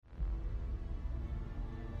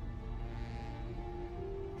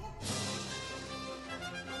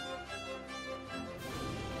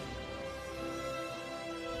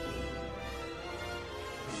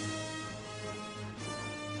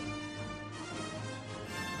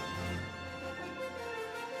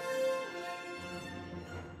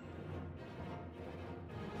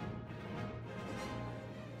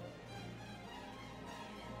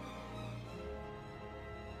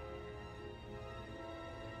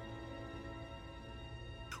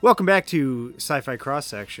Welcome back to Sci-Fi Cross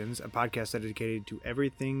Sections, a podcast dedicated to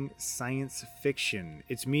everything science fiction.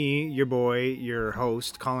 It's me, your boy, your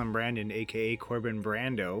host, Colin Brandon, aka Corbin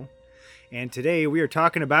Brando, and today we are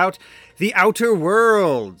talking about The Outer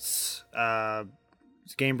Worlds. It's a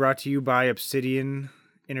game brought to you by Obsidian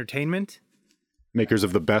Entertainment, makers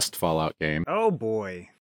of the best Fallout game. Oh boy,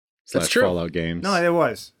 That's true. Fallout games. no, it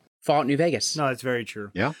was. Fallout New Vegas. No, that's very true.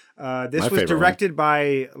 Yeah. This was directed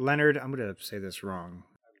by Leonard. I'm going to say this wrong.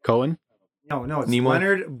 Cohen? No, it's Nimoy?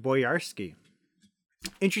 Leonard Boyarsky.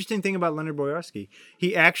 Interesting thing about Leonard Boyarsky,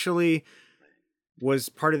 he actually was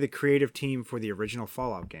part of the creative team for the original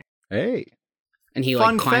Fallout game. Hey. And he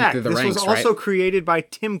Fun climbed fact, through the this ranks, was also right? created by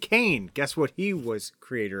Tim Kaine. Guess what he was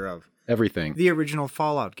creator of? Everything. The original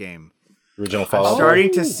Fallout game. Original I'm Fallout.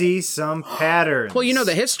 starting to see some patterns. Well, you know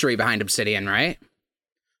the history behind Obsidian, right?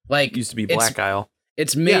 Like, It used to be Black Isle.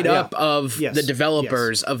 It's made Yeah, up of Yes, the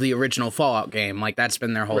developers of the original Fallout game. Like, that's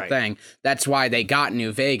been their whole Right. thing. That's why they got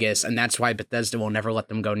New Vegas, and that's why Bethesda will never let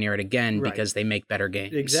them go near it again, Right. because they make better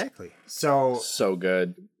games. Exactly. So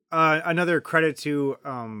good. another credit to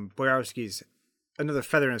Boyarsky's, another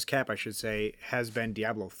feather in his cap, I should say, has been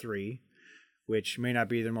Diablo 3, which may not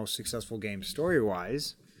be their most successful game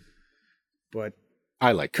story-wise, but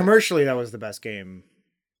I like commercially that was the best game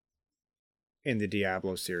in the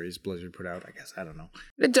Diablo series Blizzard put out, I guess. I don't know.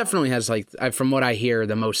 It definitely has, like, from what I hear,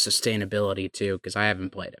 the most sustainability, too, because I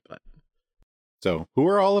haven't played it. But So, who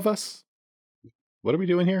are all of us? What are we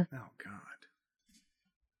doing here? Oh, God.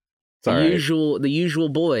 It's all right. the usual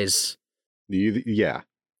boys. Yeah,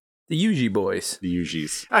 The UG boys. the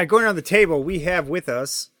UGs. All right, going around the table, we have with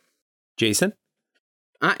us... Jason?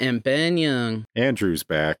 I am Ben Young. Andrew's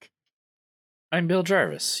back. I'm Bill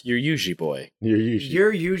Jarvis, your Yuji boy. You're UG.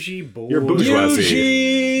 You're Yuji Boy. You're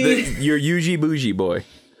bourgeoisie. Your UG bougie boy.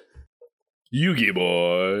 Yugi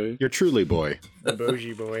boy. You're Truly Boy. The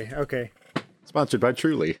Bougie Boy. Okay. Sponsored by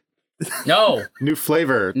Truly. No. New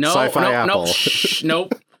flavor. No, Sci-fi apple. Shh,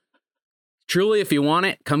 nope. Truly, if you want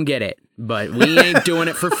it, come get it. But we ain't doing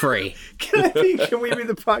it for free. Can we be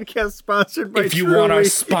the podcast sponsored by If you want our Truly?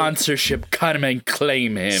 sponsorship, come and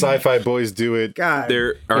claim him. Sci-fi boys do it. God.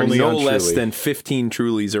 There are Only no on less Truly. than 15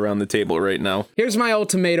 Trulies around the table right now. Here's my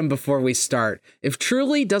ultimatum before we start. If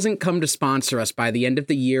Truly doesn't come to sponsor us by the end of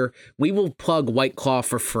the year, we will plug White Claw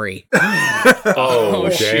for free. Oh,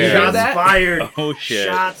 shit. damn. Got Shots that? fired. Oh, shit.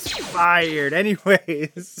 Shots fired.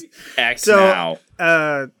 Anyways. Act So,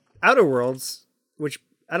 now. Outer Worlds, which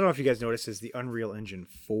I don't know if you guys noticed, is the Unreal Engine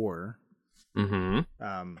 4.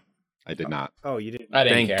 Mm-hmm. I did not. Oh, you didn't? I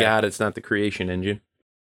didn't Thank care. God it's not the creation engine.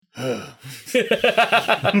 No,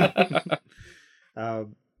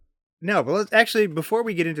 but let's actually, before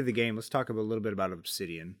we get into the game, let's talk a little bit about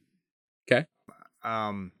Obsidian. Okay.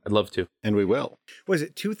 I'd love to. And we will. Was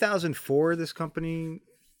it 2004 this company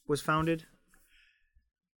was founded?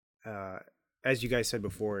 As you guys said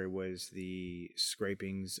before, it was the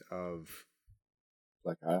scrapings of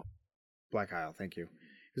Black Isle. Thank you.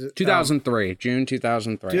 Is it, 2003, June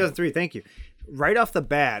 2003. 2003, thank you. Right off the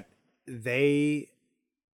bat, they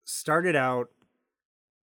started out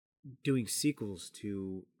doing sequels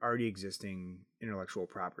to already existing intellectual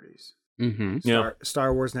properties. Mm-hmm.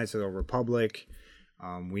 Star Wars Knights of the Old Republic.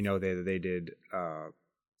 We know they did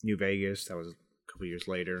New Vegas. That was a couple years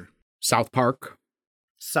later. South Park,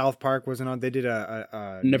 South Park wasn't on. They did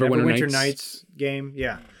a Neverwinter Nights game.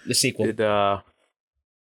 Yeah. the sequel. Did,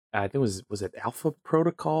 I think was it Alpha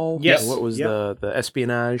Protocol? Yes. What was Yep. the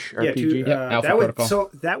espionage Yeah, RPG? Alpha that was, Protocol. so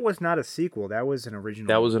that was not a sequel. That was an original.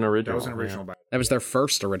 That was an original. That was an original. yeah. That was their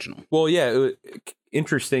first original. Well, yeah,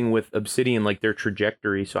 interesting with Obsidian, like their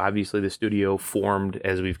trajectory. So obviously the studio formed,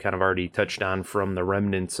 as we've kind of already touched on, from the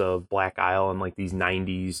remnants of Black Isle and like these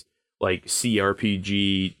 90s like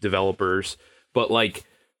CRPG developers. But like,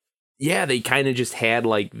 yeah, they kind of just had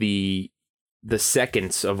like the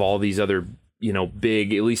seconds of all these other, you know,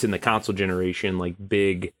 big, at least in the console generation, like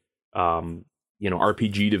big, you know,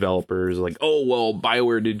 RPG developers. Like, oh, well,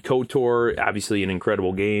 BioWare did KOTOR, obviously an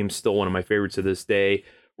incredible game, still one of my favorites to this day.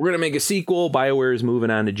 We're going to make a sequel. BioWare is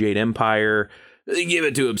moving on to Jade Empire. They give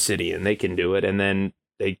it to Obsidian. They can do it. And then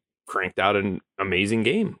they cranked out an amazing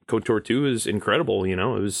game. KOTOR 2 is incredible. You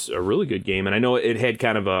know, it was a really good game. And I know it had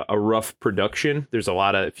kind of a rough production. There's a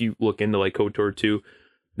lot of, if you look into like KOTOR 2,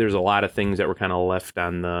 there's a lot of things that were kind of left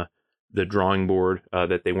on the drawing board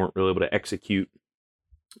that they weren't really able to execute.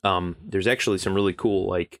 There's actually some really cool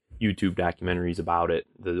like YouTube documentaries about it,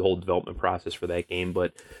 the whole development process for that game.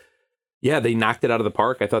 But yeah, they knocked it out of the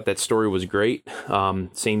park. I thought that story was great.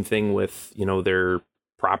 Same thing with, you know, their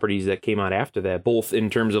properties that came out after that, both in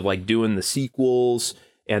terms of like doing the sequels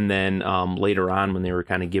and then later on when they were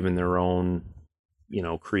kind of given their own,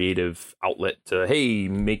 creative outlet to, hey,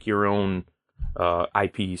 make your own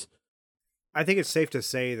IPs. I think it's safe to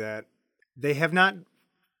say that they have not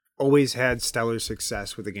always had stellar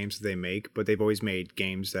success with the games that they make, but they've always made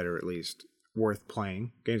games that are at least worth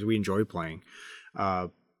playing, games we enjoy playing.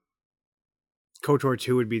 KOTOR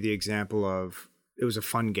 2 would be the example of, it was a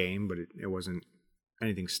fun game, but it wasn't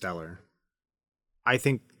anything stellar. I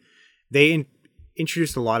think they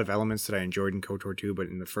introduced a lot of elements that I enjoyed in KOTOR 2, but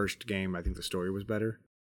in the first game, I think the story was better.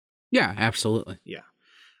 Yeah, absolutely. Yeah.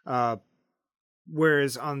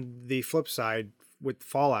 Whereas on the flip side, with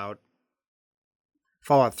Fallout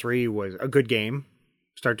 3 was a good game.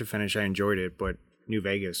 Start to finish, I enjoyed it, but New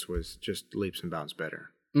Vegas was just leaps and bounds better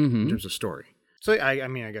in terms of story. So, I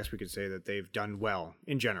mean, I guess we could say that they've done well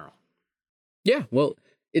in general. Yeah, well,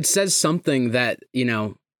 it says something that,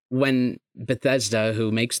 when Bethesda,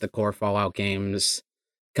 who makes the core Fallout games,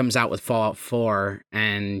 comes out with Fallout 4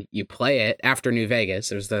 and you play it after New Vegas,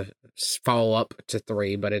 there's the follow-up to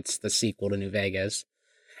 3, but it's the sequel to New Vegas,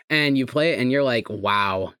 and you play it and you're like,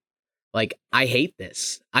 wow, like, I hate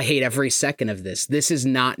this. I hate every second of this. This is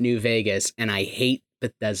not New Vegas, and I hate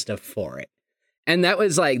Bethesda for it. And that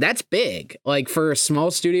was like, that's big. Like, for a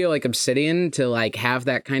small studio like Obsidian to like have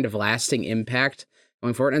that kind of lasting impact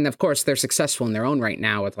going forward. And of course, they're successful in their own right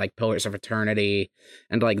now with like Pillars of Eternity,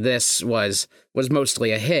 and like this was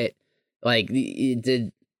mostly a hit. Like,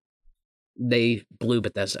 they blew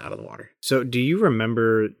Bethesda out of the water. So, do you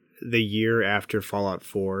remember the year after Fallout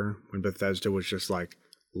 4 when Bethesda was just like,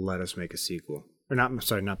 let us make a sequel? Or not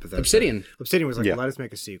Bethesda. Obsidian. Obsidian was like, let us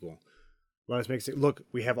make a sequel. Look,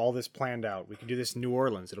 we have all this planned out. We can do this in New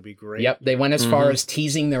Orleans. It'll be great. Yep, they went as far as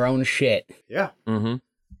teasing their own shit. Yeah. Mm-hmm.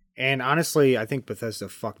 And honestly, I think Bethesda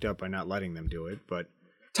fucked up by not letting them do it, but...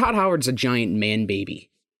 Todd Howard's a giant man baby.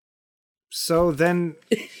 So then...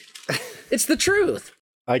 It's the truth.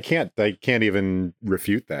 I can't even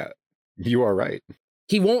refute that. You are right.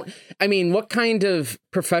 He won't... I mean, what kind of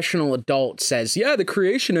professional adult says, yeah, the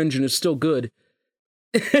creation engine is still good?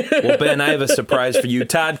 Well, Ben, I have a surprise for you.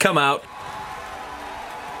 Todd, come out.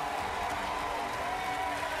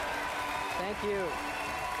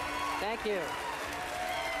 Thank you.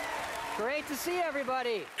 Great to see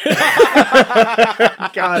everybody.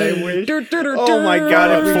 God, I wish. Oh my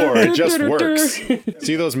God, it just works.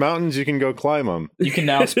 See those mountains? You can go climb them. You can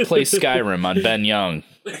now play Skyrim on Ben Young.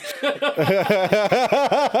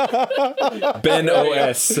 Ben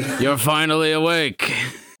OS. You're finally awake.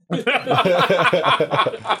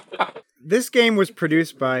 This game was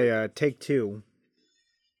produced by Take-Two.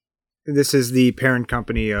 This is the parent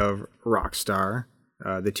company of Rockstar,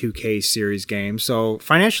 the 2K series game. So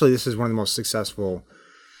financially, this is one of the most successful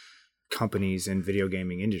companies in video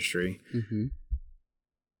gaming industry. Mm-hmm.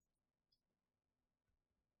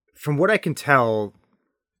 From what I can tell,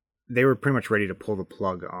 they were pretty much ready to pull the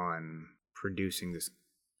plug on producing this.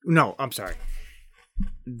 No, I'm sorry.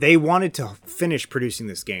 They wanted to finish producing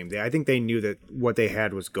this game. I think they knew that what they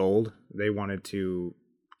had was gold. They wanted to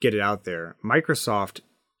get it out there. Microsoft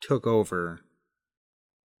took over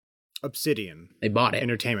Obsidian. They bought it.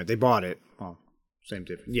 Entertainment. They bought it. Well, same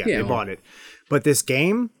difference. Yeah, they bought it. But this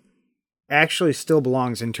game actually still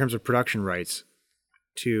belongs in terms of production rights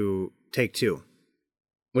to Take-Two.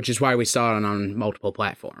 Which is why we saw it on multiple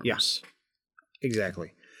platforms. Yes,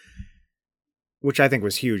 exactly. Which I think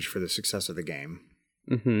was huge for the success of the game.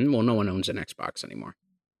 Mm-hmm. Well, no one owns an Xbox anymore.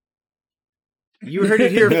 You heard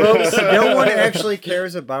it here, folks. No one actually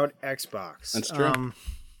cares about Xbox. That's true.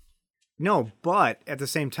 No, but at the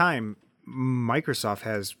same time, Microsoft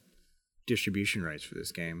has distribution rights for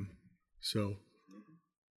this game. So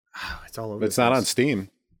it's all over. It's not on Steam.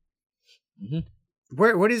 Mm-hmm.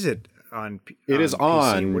 What is it on? It is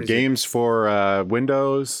on games for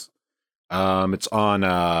Windows. It's on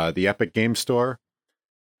the Epic Game Store.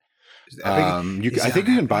 I think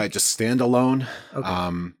you can buy it just standalone.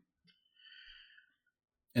 Okay.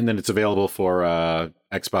 And then it's available for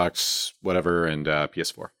Xbox, whatever, and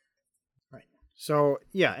PS4. Right. So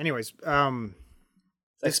yeah. Anyways, this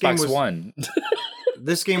Xbox game was One.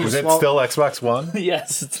 This game was Is it still Xbox One?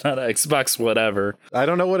 Yes, it's not Xbox whatever. I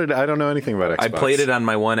don't know I don't know anything about Xbox. I played it on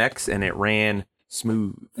my One X and it ran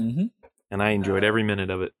smooth, Mm-hmm. and I enjoyed every minute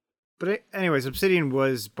of it. But anyways, Obsidian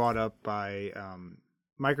was bought up by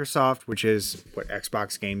Microsoft, which is what,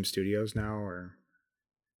 Xbox Game Studios now, or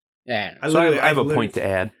Yeah. So I have a point to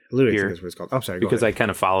add here. That's what it's called. I'm sorry, because I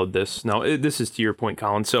kind of followed this. No, this is to your point,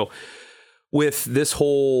 Colin. So with this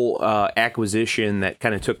whole acquisition that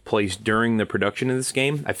kind of took place during the production of this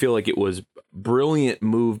game, I feel like it was brilliant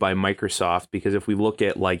move by Microsoft, because if we look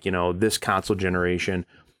at this console generation,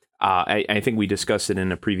 I think we discussed it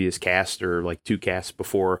in a previous cast or like two casts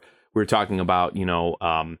before, we were talking about, in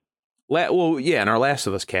our Last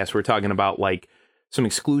of Us cast, we were talking about like some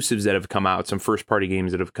exclusives that have come out, some first party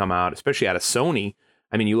games that have come out, especially out of Sony.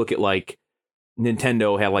 I mean, you look at like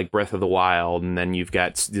Nintendo had like Breath of the Wild, and then you've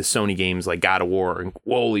got the Sony games like God of War, and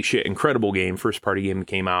holy shit, incredible game, first party game that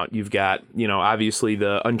came out. You've got, obviously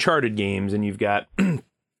the Uncharted games, and you've got,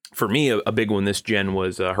 for me, a big one this gen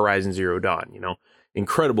was Horizon Zero Dawn,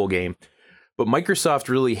 incredible game. But Microsoft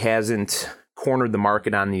really hasn't cornered the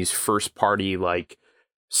market on these first party like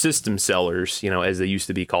system sellers, as they used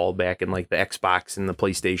to be called back in like the Xbox and the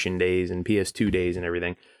PlayStation days and PS2 days and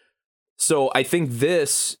everything. So I think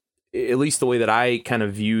this, at least the way that I kind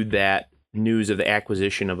of viewed that news of the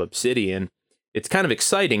acquisition of Obsidian, it's kind of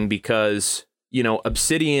exciting because,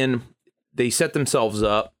 Obsidian, they set themselves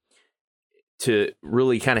up to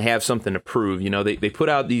really kind of have something to prove. They put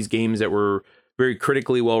out these games that were very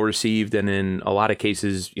critically well received, and in a lot of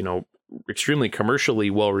cases, extremely commercially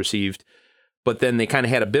well received. But then they kind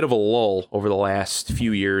of had a bit of a lull over the last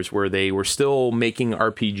few years where they were still making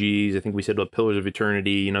RPGs. I think we said about Pillars of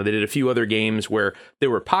Eternity. They did a few other games where they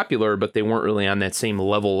were popular, but they weren't really on that same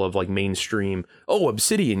level of like mainstream,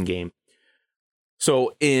 Obsidian game.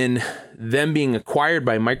 So in them being acquired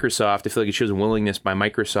by Microsoft, I feel like it shows a willingness by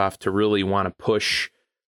Microsoft to really want to push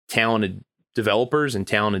talented developers and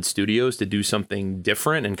talented studios to do something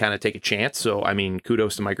different and kind of take a chance. So, I mean,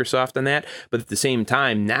 kudos to Microsoft on that. But at the same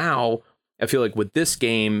time, now I feel like with this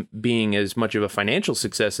game being as much of a financial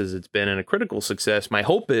success as it's been and a critical success, my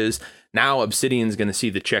hope is now Obsidian's going to see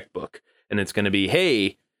the checkbook, and it's going to be,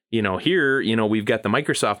 hey, here, we've got the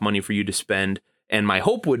Microsoft money for you to spend. And my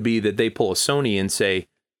hope would be that they pull a Sony and say,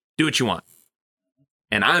 do what you want.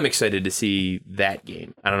 And I'm excited to see that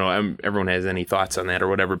game. I don't know. Everyone has any thoughts on that or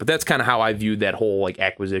whatever, but that's kind of how I viewed that whole like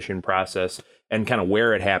acquisition process and kind of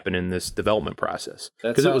where it happened in this development process,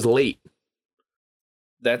 because it was late.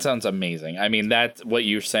 That sounds amazing. I mean, that's what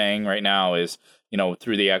you're saying right now is,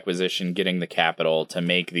 through the acquisition, getting the capital to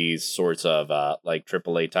make these sorts of like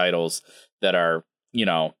AAA titles that are,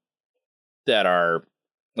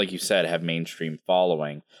 like you said, have mainstream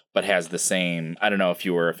following, but has the same, I don't know if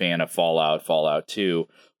you were a fan of Fallout 2,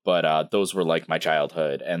 but those were like my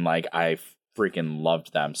childhood, and like I freaking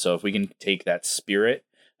loved them. So if we can take that spirit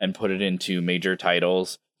and put it into major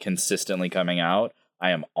titles consistently coming out,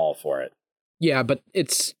 I am all for it. Yeah, but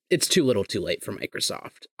it's too little too late for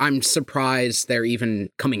Microsoft. I'm surprised they're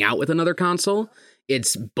even coming out with another console.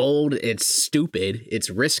 It's bold, it's stupid,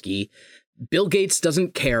 it's risky. Bill Gates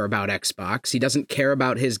doesn't care about Xbox. He doesn't care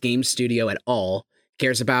about his game studio at all. He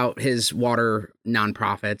cares about his water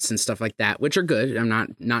nonprofits and stuff like that, which are good. I'm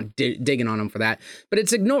not digging on him for that. But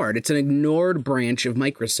it's ignored. It's an ignored branch of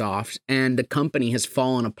Microsoft, and the company has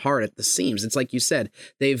fallen apart at the seams. It's like you said,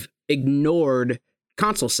 they've ignored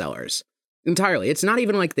console sellers entirely. It's not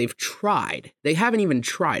even like they've tried. They haven't even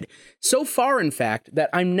tried. So far, in fact, that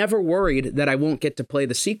I'm never worried that I won't get to play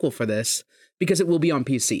the sequel for this because it will be on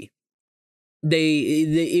PC.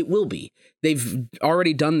 It will be. They've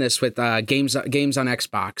already done this with games on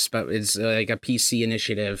Xbox, but it's like a PC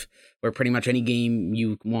initiative where pretty much any game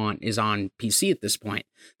you want is on PC at this point.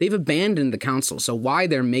 They've abandoned the console, so why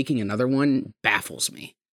they're making another one baffles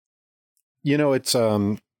me.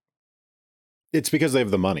 It's because they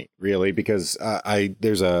have the money, really, because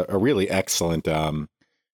there's a really excellent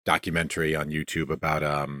documentary on YouTube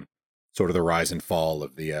about sort of the rise and fall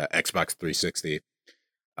of the Xbox 360.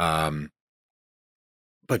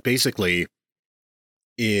 But basically,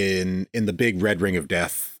 in the big Red Ring of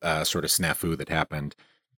Death sort of snafu that happened,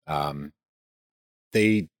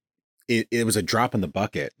 it was a drop in the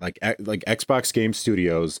bucket. Like Xbox Game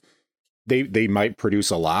Studios, they might produce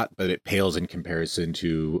a lot, but it pales in comparison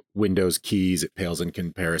to Windows keys. It pales in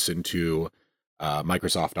comparison to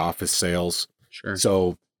Microsoft Office sales. Sure.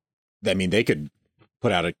 So, I mean, they could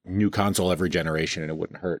put out a new console every generation, and it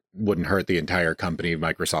wouldn't hurt the entire company,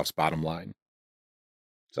 Microsoft's bottom line.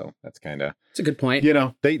 So that's kind of, it's a good point. They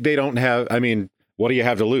don't have, I mean, what do you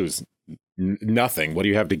have to lose? Nothing. What do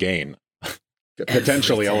you have to gain?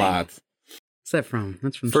 Potentially a lot. What's that from?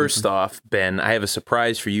 That's from First something. off, Ben, I have a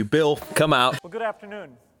surprise for you. Bill, come out. Well, good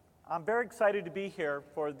afternoon. I'm very excited to be here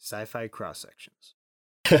for Sci-Fi cross sections.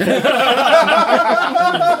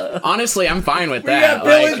 Honestly, I'm fine with that.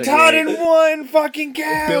 Bill and Todd in one fucking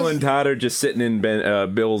cast. Bill and Todd are just sitting in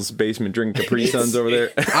Bill's basement drinking Capri Suns over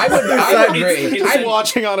there. I would agree. I'm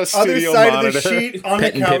watching on a studio Other side monitor. of the sheet on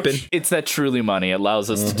Petting the couch. Pippin. It's that truly money allows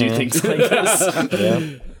us to do things like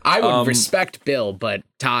this. I would respect Bill, but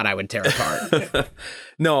Todd I would tear apart.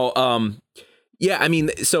 No, Yeah, I mean,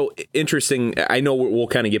 so interesting. I know we'll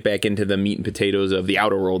kind of get back into the meat and potatoes of the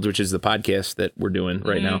Outer Worlds, which is the podcast that we're doing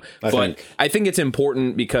right now. I think it's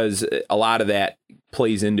important because a lot of that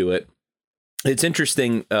plays into it. It's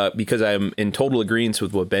interesting because I'm in total agreement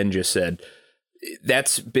with what Ben just said.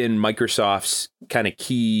 That's been Microsoft's kind of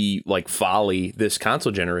key like folly this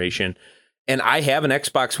console generation. And I have an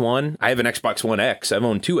Xbox One. I have an Xbox One X. I've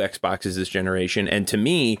owned 2 Xboxes this generation. And to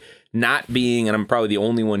me, not being, and I'm probably the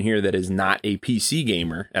only one here that is not a PC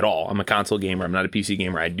gamer at all. I'm a console gamer. I'm not a PC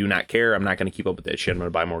gamer. I do not care. I'm not going to keep up with that shit. I'm going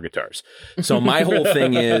to buy more guitars. So my whole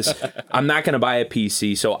thing is I'm not going to buy a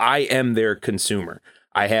PC. So I am their consumer.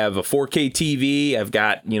 I have a 4K TV. I've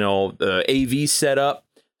got, the AV set up.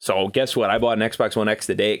 So guess what? I bought an Xbox One X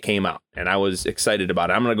the day it came out, and I was excited about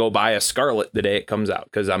it. I'm going to go buy a Scarlett the day it comes out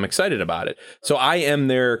because I'm excited about it. So I am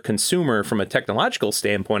their consumer from a technological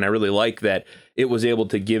standpoint. I really like that it was able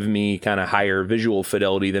to give me kind of higher visual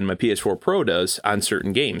fidelity than my PS4 Pro does on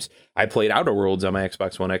certain games. I played Outer Worlds on my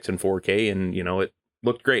Xbox One X in 4K, and, it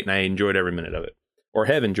looked great, and I enjoyed every minute of it, or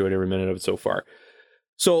have enjoyed every minute of it so far.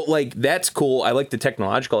 So, like, that's cool. I like the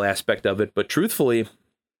technological aspect of it, but truthfully,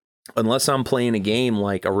 unless I'm playing a game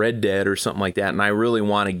like a Red Dead or something like that, and I really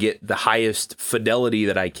want to get the highest fidelity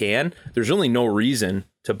that I can, there's really no reason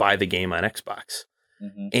to buy the game on Xbox.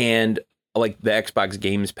 Mm-hmm. And like the Xbox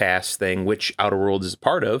Games Pass thing, which Outer Worlds is a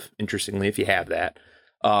part of, interestingly, if you have that,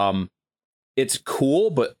 it's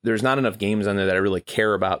cool, but there's not enough games on there that I really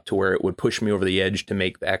care about to where it would push me over the edge to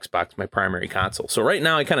make the Xbox my primary console. So right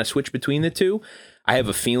now I kind of switch between the two. I have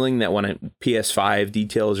a feeling that when PS5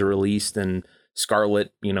 details are released and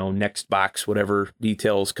Scarlet, next box, whatever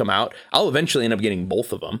details come out, I'll eventually end up getting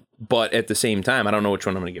both of them. But at the same time, I don't know which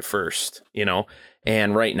one I'm going to get first,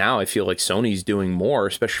 And right now, I feel like Sony's doing more,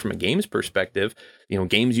 especially from a games perspective.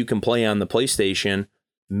 Games you can play on the PlayStation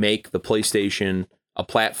make the PlayStation a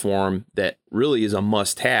platform that really is a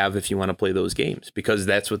must-have if you want to play those games, because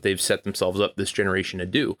that's what they've set themselves up this generation to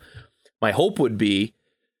do. My hope would be,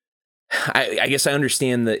 I guess I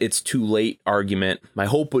understand that it's too late argument. My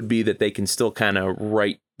hope would be that they can still kind of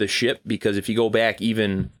right the ship, because if you go back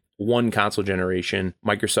even one console generation,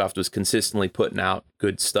 Microsoft was consistently putting out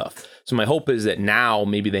good stuff. So my hope is that now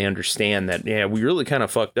maybe they understand that, yeah, we really kind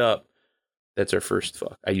of fucked up. That's our first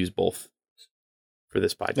fuck. I use both for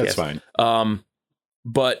this podcast. That's fine.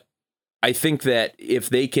 But I think that if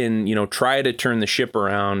they can, try to turn the ship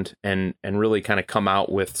around and really kind of come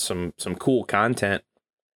out with some cool content,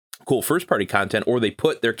 cool first party content, or they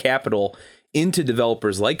put their capital into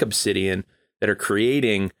developers like Obsidian that are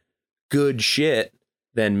creating good shit,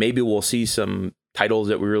 then maybe we'll see some titles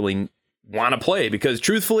that we really want to play. Because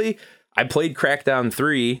truthfully, I played Crackdown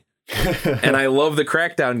 3 and I love the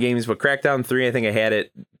Crackdown games, but Crackdown 3, I think I had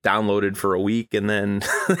it downloaded for a week and then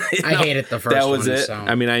I hated the first one. That was it. So.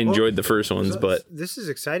 I mean, I enjoyed the first ones, but this is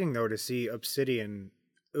exciting though to see Obsidian.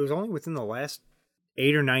 It was only within the last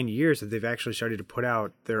 8 or 9 years that they've actually started to put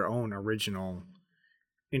out their own original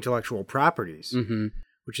intellectual properties,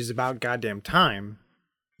 which is about goddamn time,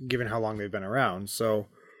 given how long they've been around. So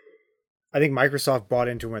I think Microsoft bought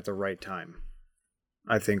into them at the right time.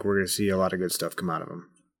 I think we're going to see a lot of good stuff come out of them,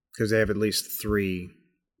 because they have at least 3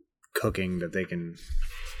 cooking that they can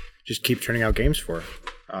just keep turning out games for.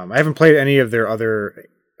 I haven't played any of their other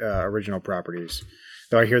original properties,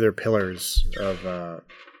 though I hear they're Pillars of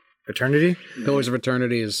Eternity. Pillars of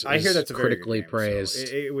Eternity is I hear that's a critically very good game, praised.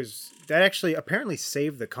 So it was that actually apparently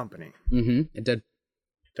saved the company. It did.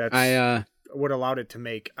 That's what allowed it to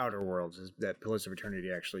make Outer Worlds, is that Pillars of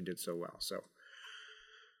Eternity actually did so well. So,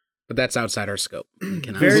 but that's outside our scope.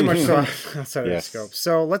 Very much so outside of our scope.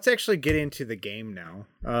 So let's actually get into the game now.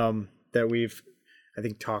 That we've, I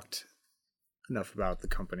think, talked enough about the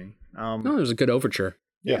company. No, it was a good overture.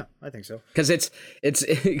 Yeah, I think so. Because it's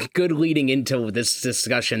good leading into this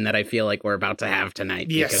discussion that I feel like we're about to have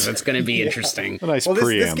tonight. Yes. Because it's going to be interesting. A nice Well,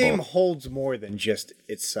 preamble. this game holds more than just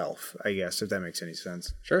itself, I guess, if that makes any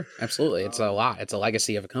sense. Sure, absolutely. It's a lot. It's a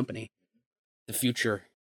legacy of a company. The future.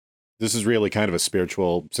 This is really kind of a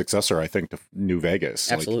spiritual successor, I think, to New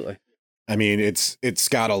Vegas. Absolutely. I mean, it's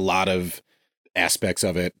got a lot of aspects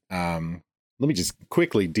of it. Let me just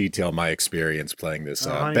quickly detail my experience playing this.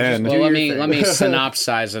 Ben, well, let me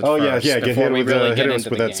synopsize it. Oh first yeah, before we really get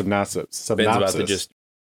into with the that game. synopsis. Ben's about to just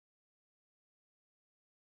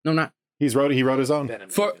No, not He wrote his own.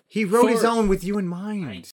 He wrote his own with you in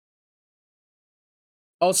mind.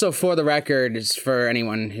 Also, for the record, is for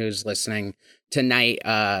anyone who's listening tonight,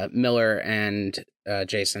 Miller and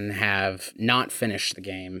Jason have not finished the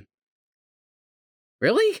game.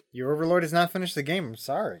 Really? Your Overlord has not finished the game. I'm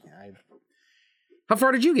sorry. How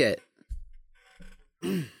far did you get?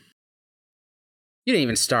 You didn't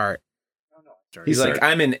even start. He's like,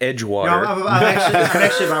 I'm in No, Edgewater. I'm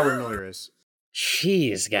actually about where Miller is.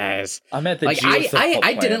 Jeez, guys. I'm at the Like geothermal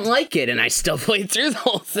I didn't plant. like it, and I still played through the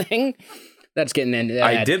whole thing. That's getting into that.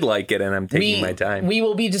 I did like it, and I'm taking my time. We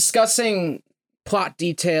will be discussing plot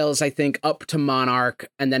details, I think, up to Monarch,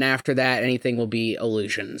 and then after that, anything will be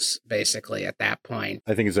illusions, basically, at that point.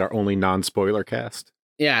 I think it's our only non-spoiler cast.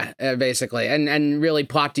 Yeah, basically. And really,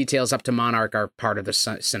 plot details up to Monarch are part of the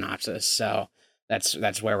synopsis, so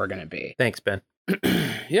that's where we're going to be. Thanks, Ben.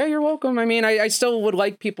 Yeah, you're welcome. I mean, I still would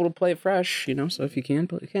like people to play it fresh, so if you can,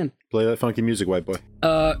 you can. Play that funky music, white boy.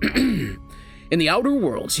 In the Outer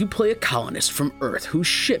Worlds, you play a colonist from Earth whose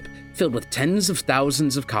ship, filled with tens of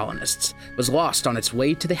thousands of colonists, was lost on its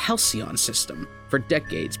way to the Halcyon system for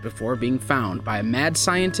decades before being found by a mad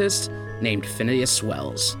scientist named Phineas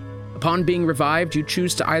Wells. Upon being revived, you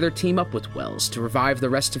choose to either team up with Wells to revive the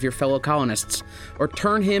rest of your fellow colonists, or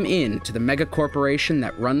turn him in to the mega corporation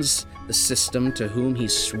that runs the system to whom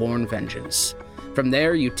he's sworn vengeance. From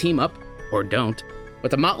there, you team up, or don't,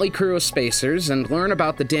 with a motley crew of spacers and learn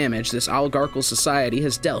about the damage this oligarchical society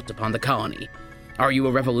has dealt upon the colony. Are you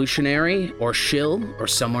a revolutionary, or shill, or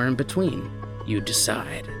somewhere in between? You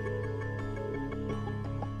decide.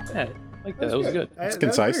 Yeah, I like that. That was good. It's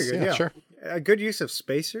concise. Yeah, sure. A good use of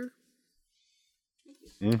spacer.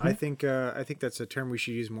 Mm-hmm. I think that's a term we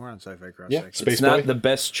should use more on Sci-Fi Cross Yeah, Section. Space It's not Boy. the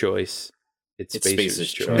best choice. It's Spacer's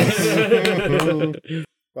Spacer's choice.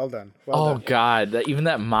 Well done. Oh God, even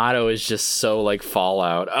that motto is just so like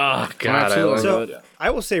Fallout. Oh God, I love So it. I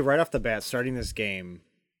will say right off the bat, starting this game,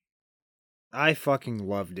 I fucking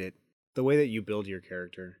loved it. The way that you build your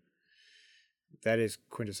character, that is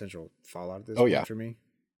quintessential Fallout at this point for me.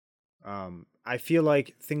 I feel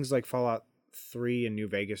like things like Fallout 3 and New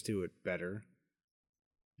Vegas do it better.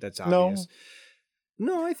 That's obvious.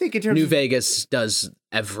 No, I think in terms New of Vegas does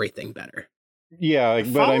everything better. Yeah, but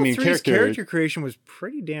Fallout I mean, 3's character creation was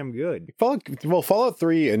pretty damn good. Fallout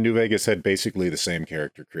 3 and New Vegas had basically the same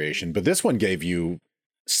character creation, but this one gave you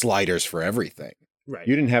sliders for everything. Right.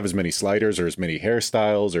 You didn't have as many sliders or as many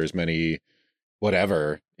hairstyles or as many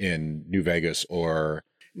whatever in New Vegas or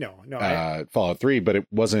No. Fallout 3, but it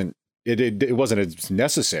wasn't wasn't as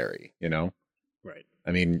necessary, Right.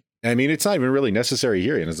 I mean, it's not even really necessary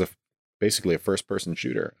here, and it's basically a first-person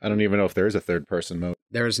shooter. I don't even know if there is a third-person mode.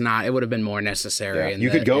 There's not. It would have been more necessary. Yeah. You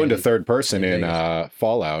could go into third-person in Vegas.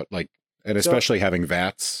 Fallout, and especially having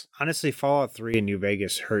VATS. Honestly, Fallout 3 and New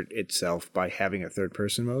Vegas hurt itself by having a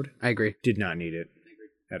third-person mode. I agree. Did not need it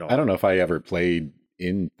at all. I don't know if I ever played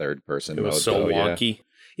in third-person It mode. was so though, wonky.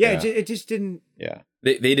 Yeah, Yeah. It just didn't. Yeah.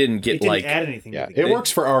 They didn't It get didn't add anything. Yeah. to the It game. works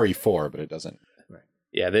for RE4, but it doesn't.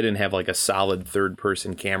 Yeah, they didn't have like a solid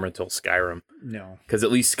third-person camera till Skyrim. No. Because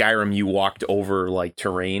at least Skyrim, you walked over like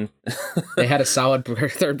terrain. They had a solid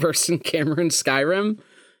third-person camera in Skyrim.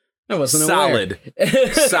 I wasn't solid,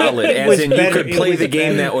 aware. solid. As was in, better- you could it play was the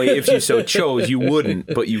game better. that way if you so chose. You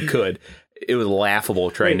wouldn't, but you could. It was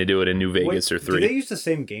laughable trying Wait, to do it in New Vegas or Do they 3. use the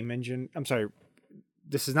same game engine? I'm sorry.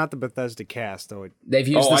 This is not the Bethesda cast, though. They've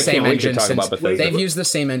used Oh, the I same can't wait to engine talk since. about Bethesda. They've used the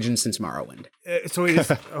same engine since Morrowind. So it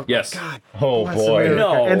is. Oh, Yes. God. Oh, Bless boy. America.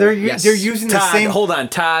 No. And they're Yes. they're using the Todd, same. hold on,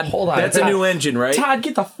 Todd. Hold on, That's Todd. a new engine, right? Todd,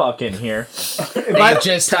 get the fuck in here. They've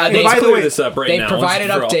just Todd, they've, let's by the clear way, this up right they've now. provided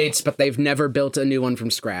once and for all. updates, but they've never built a new one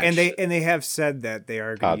from scratch. And they have said that they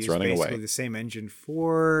are going Todd's to use running basically away. the same engine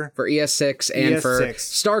for. for ES6 and for ES6.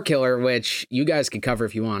 Starkiller, which you guys can cover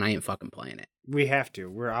if you want. I ain't fucking playing it. We have to.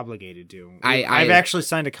 We're obligated to. I've I've actually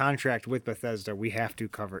signed a contract with Bethesda. We have to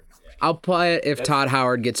cover it. I'll play it if Todd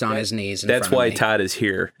Howard gets on his knees. In That's front of why me. Todd is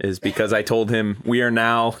here, is because I told him we are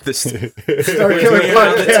now the Starkiller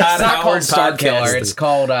Todd It's not Howard called Star Killer. podcast. It's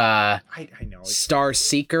called I know. Star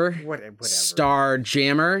Seeker, Whatever. Star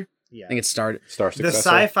Jammer. Yeah. I think it's Star Star The Successor.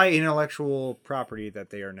 sci-fi intellectual property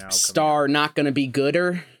that they are now. coming Star. Not gonna be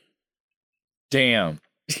gooder. Damn.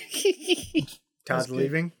 out. Todd's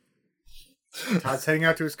leaving. Todd's heading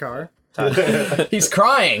out to his car. He's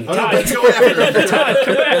crying.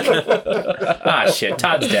 Ah, shit.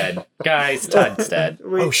 Todd's dead. Guys, Todd's dead.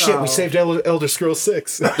 Oh, shit. We saved Elder Scrolls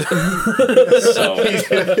 6. So,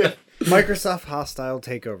 Microsoft hostile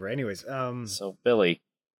takeover. Anyways, so Billy,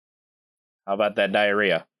 how about that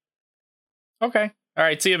diarrhea? Okay. All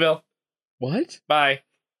right. See you, Bill. What? Bye.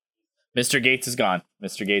 Mr. Gates is gone.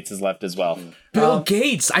 Mr. Gates has left as well. Bill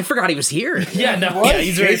Gates. I forgot he was here. Yeah, no, yeah,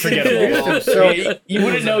 he's very forgettable. So- you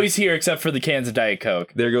wouldn't know he's here except for the cans of Diet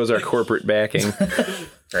Coke. There goes our corporate backing.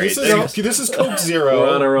 Great. This is Coke Zero. We're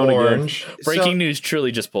on our own again. Orange. Breaking news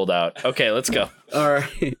truly just pulled out. Okay, let's go. All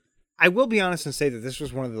right. I will be honest and say that this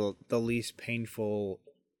was one of the least painful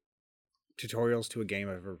tutorials to a game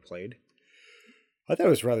I've ever played. I thought it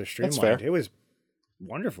was rather streamlined. fair. It was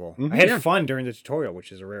wonderful. Mhm. I had Yeah. fun during the tutorial,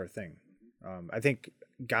 which is a rare thing. I think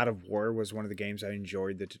God of War was one of the games I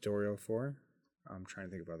enjoyed the tutorial for. I'm trying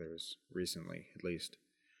to think of others recently, at least.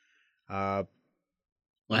 Last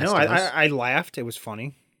No, of Us. I laughed. It was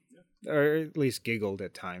funny, or at least giggled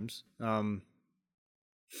at times.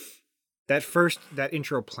 That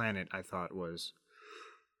intro planet I thought was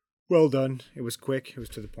well done. It was quick. It was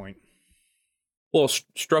to the point. Well,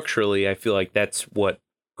 structurally, I feel like that's what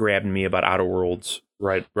grabbed me about Outer Worlds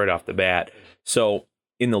right off the bat. So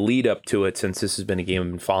in the lead up to it, since this has been a game I've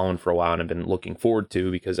been following for a while and I've been looking forward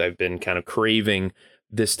to because I've been kind of craving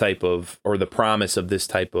this type of, or the promise of this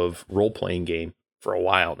type of role-playing game for a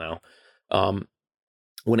while now.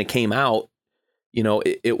 When it came out, you know,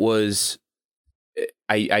 it was,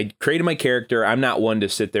 I created my character. I'm not one to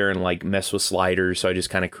sit there and like mess with sliders. So I just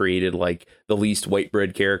kind of created like the least white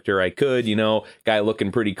bread character I could, you know, guy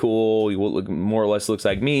looking pretty cool. He more or less looks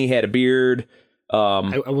like me, had a beard.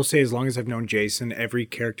 I will say, as long as I've known Jason, every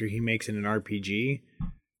character he makes in an RPG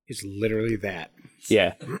is literally that.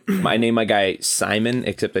 Yeah. I named my guy Simon,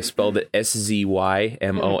 except I spelled it Symon.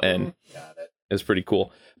 Got it. It was pretty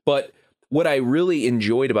cool. But what I really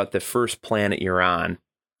enjoyed about the first planet you're on,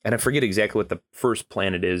 and I forget exactly what the first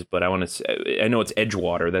planet is, but I know it's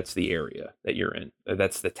Edgewater. That's the area that you're in.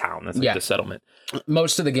 That's the town. That's like the settlement.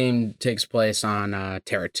 Most of the game takes place on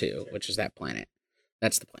Terra 2, which is that planet.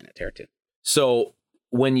 That's the planet, Terra 2. So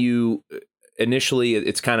when you initially,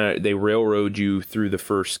 it's kind of, they railroad you through the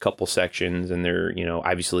first couple sections, and they're, you know,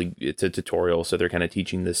 obviously it's a tutorial. So they're kind of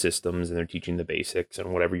teaching the systems and they're teaching the basics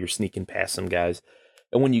and whatever. You're sneaking past some guys.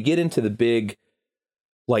 And when you get into the big,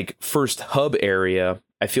 like, first hub area,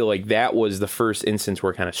 I feel like that was the first instance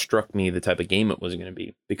where it kind of struck me the type of game it was going to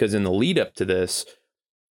be. Because in the lead up to this,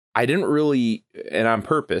 I didn't really, and on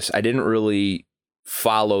purpose, I didn't really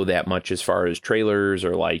follow that much as far as trailers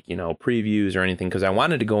or like, you know, previews or anything, because I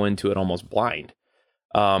wanted to go into it almost blind.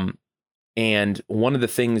 And one of the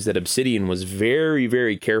things that Obsidian was very,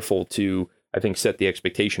 very careful to, I think, set the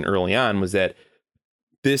expectation early on was that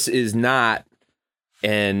this is not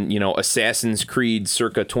an, you know, Assassin's Creed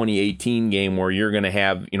circa 2018 game where you're going to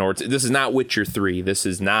have, you know, this is not Witcher 3. This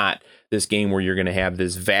is not this game where you're going to have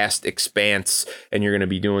this vast expanse and you're going to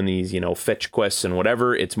be doing these, you know, fetch quests and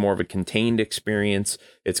whatever. It's more of a contained experience.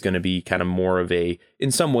 It's going to be kind of more of a,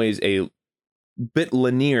 in some ways, a bit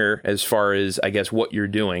linear as far as, I guess, what you're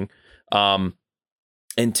doing. And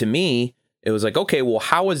to me, it was like, okay, well,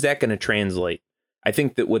 how is that going to translate? I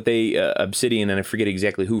think that what they, Obsidian, and I forget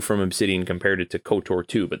exactly who from Obsidian compared it to KOTOR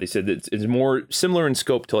 2, but they said that it's more similar in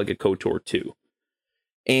scope to like a KOTOR 2.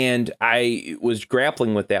 And I was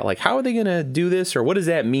grappling with that, like, how are they going to do this? Or what does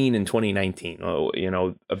that mean in 2019? Oh, you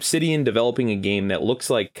know, Obsidian developing a game that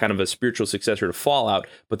looks like kind of a spiritual successor to Fallout,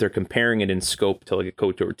 but they're comparing it in scope to like a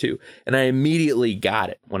KOTOR 2. And I immediately got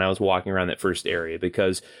it when I was walking around that first area,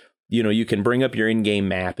 because you know, you can bring up your in-game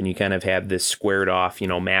map and you kind of have this squared off, you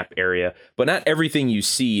know, map area, but not everything you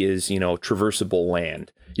see is, you know, traversable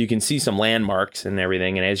land. You can see some landmarks and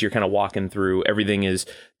everything. And as you're kind of walking through, everything is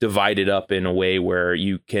divided up in a way where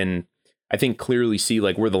you can, I think, clearly see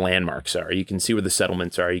like where the landmarks are. You can see where the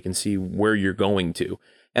settlements are. You can see where you're going to.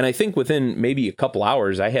 And I think within maybe a couple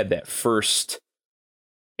hours, I had that first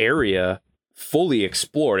area fully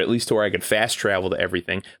explored, at least to where I could fast travel to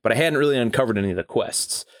everything, but I hadn't really uncovered any of the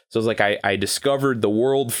quests. So it's like I discovered the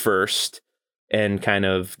world first and kind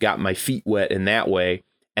of got my feet wet in that way.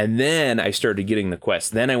 And then I started getting the quests.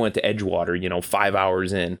 Then I went to Edgewater, you know, 5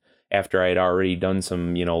 hours in after I had already done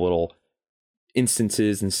some, you know, little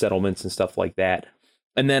instances and settlements and stuff like that.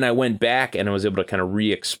 And then I went back and I was able to kind of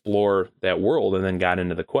re-explore that world and then got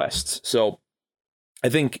into the quests. So I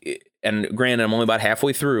think, and granted, I'm only about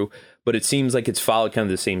halfway through, but it seems like it's followed kind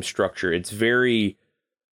of the same structure. It's very,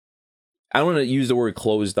 I don't want to use the word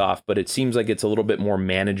closed off, but it seems like it's a little bit more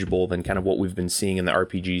manageable than kind of what we've been seeing in the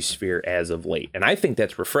RPG sphere as of late. And I think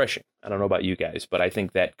that's refreshing. I don't know about you guys, but I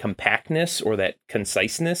think that compactness or that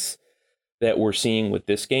conciseness that we're seeing with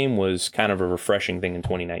this game was kind of a refreshing thing in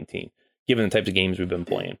 2019, given the types of games we've been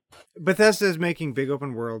playing. Bethesda is making big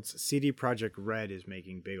open worlds. CD Projekt Red is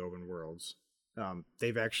making big open worlds.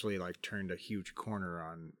 They've actually like turned a huge corner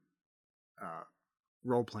on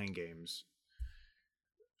role-playing games.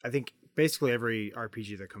 I think basically every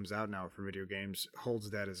RPG that comes out now for video games holds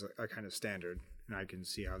that as a kind of standard, and I can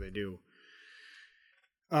see how they do.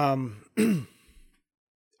 I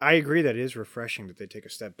agree that it is refreshing that they take a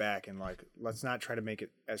step back and like, let's not try to make it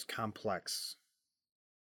as complex.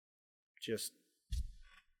 Just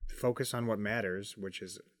focus on what matters, which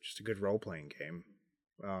is just a good role-playing game.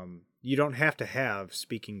 You don't have to have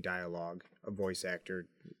speaking dialogue, a voice actor.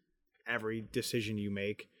 Every decision you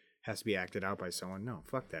make has to be acted out by someone. No,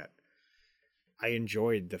 fuck that. I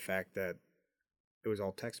enjoyed the fact that it was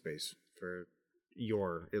all text-based for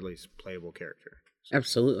your, at least, playable character.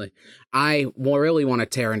 Absolutely. I really want to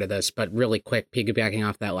tear into this, but really quick, piggybacking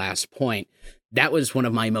off that last point, that was one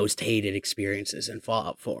of my most hated experiences in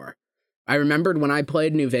Fallout 4. I remembered when I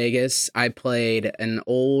played New Vegas, I played an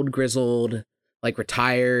old, grizzled, like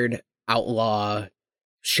retired outlaw,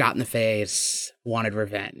 shot in the face, wanted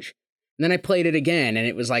revenge. And then I played it again, and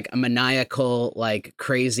it was like a maniacal, like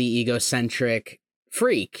crazy, egocentric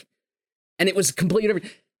freak. And it was completely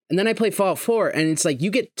different. And then I played Fallout 4, and it's like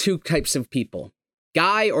you get two types of people,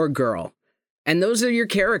 guy or girl. And those are your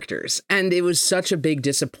characters. And it was such a big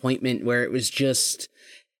disappointment where it was just,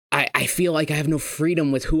 I feel like I have no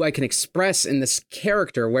freedom with who I can express in this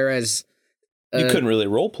character, whereas... you couldn't really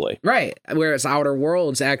roleplay. Right. Whereas Outer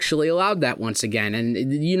Worlds actually allowed that once again.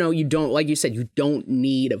 And, you know, you don't, like you said, you don't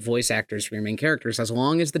need voice actors for your main characters as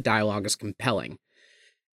long as the dialogue is compelling.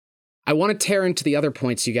 I want to tear into the other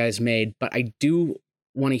points you guys made, but I do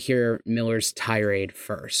want to hear Miller's tirade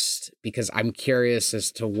first, because I'm curious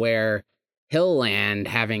as to where he'll land,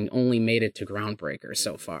 having only made it to Groundbreaker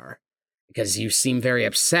so far. Because you seem very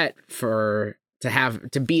upset to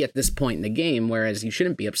be at this point in the game, whereas you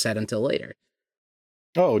shouldn't be upset until later.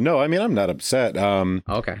 Oh, no, I mean, I'm not upset.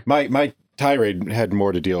 Okay. My tirade had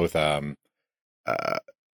more to deal with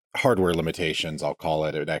hardware limitations, I'll call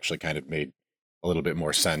it. It actually kind of made a little bit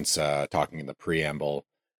more sense talking in the preamble.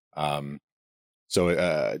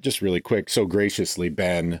 So just really quick, so graciously,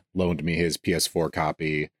 Ben loaned me his PS4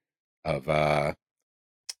 copy of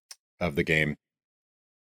the game.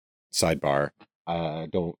 Sidebar.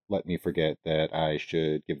 Don't let me forget that I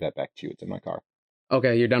should give that back to you. It's in my car.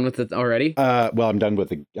 Okay, you're done with it already? Well, I'm done with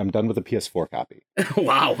the PS4 copy.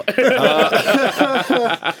 Wow.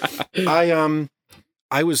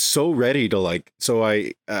 I was so ready to on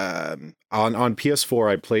PS4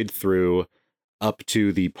 I played through up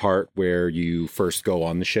to the part where you first go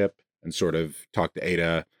on the ship and sort of talk to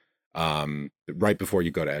Ada right before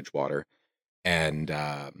you go to Edgewater. And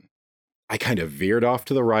I kind of veered off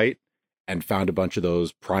to the right and found a bunch of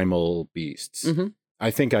those primal beasts. Mm-hmm. I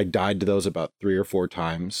think I died to those about 3 or 4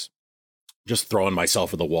 times, just throwing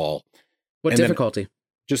myself at the wall. What difficulty?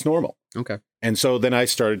 Just normal. Okay. And so then I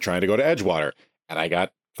started trying to go to Edgewater, and I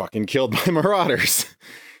got fucking killed by marauders.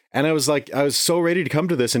 And I was so ready to come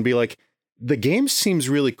to this and be like, the game seems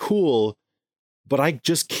really cool, but I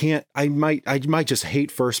just can't, I might just hate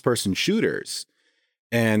first person shooters.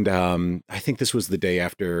 And I think this was the day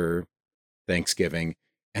after Thanksgiving.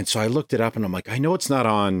 And so I looked it up and I'm like, I know it's not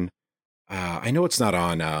on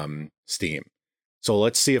Steam. So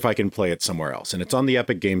let's see if I can play it somewhere else. And it's on the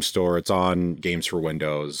Epic Game Store. It's on Games for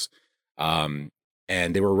Windows. And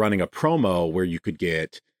they were running a promo where you could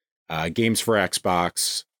get games for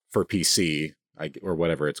Xbox, for PC, or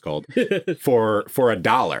whatever it's called, for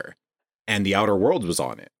 $1. And The Outer Worlds was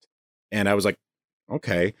on it. And I was like,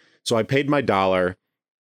 okay. So I paid my $1.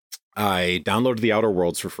 I downloaded The Outer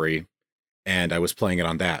Worlds for free, and I was playing it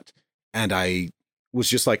on that. And I was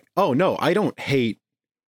just like, oh no, I don't hate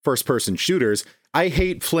first-person shooters. I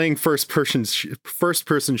hate playing first-person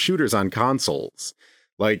shooters on consoles.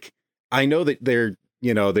 Like, I know that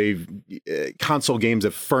console games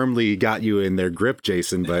have firmly got you in their grip,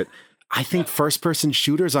 Jason, but I think first-person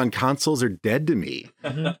shooters on consoles are dead to me.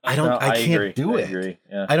 I can't do it. Agree.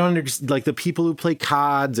 Yeah. I don't understand. Like, the people who play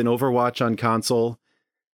CODs and Overwatch on console,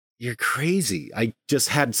 you're crazy. I just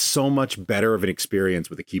had so much better of an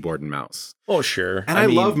experience with a keyboard and mouse. Oh, sure. And I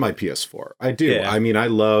love my PS4. I do. Yeah. I mean, I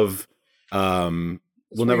love, we'll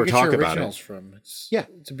never talk about it.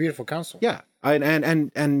 It's a beautiful console. Yeah.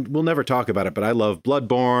 And we'll never talk about it, but I love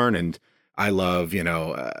Bloodborne and I love,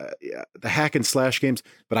 the hack and slash games,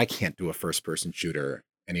 but I can't do a first person shooter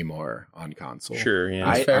anymore on console. Sure.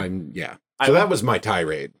 Yeah. So that was my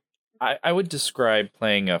tirade. I would describe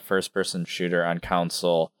playing a first person shooter on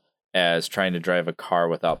console as trying to drive a car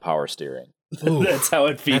without power steering. Ooh, that's how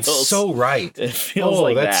it feels. That's so right. It feels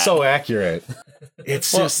like that's that. so accurate. It's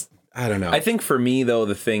just, I don't know. I think for me, though,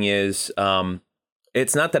 the thing is,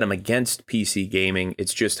 it's not that I'm against PC gaming.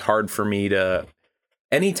 It's just hard for me to,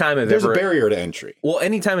 There's a barrier to entry. Well,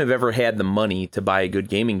 anytime I've ever had the money to buy a good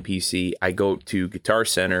gaming PC, I go to Guitar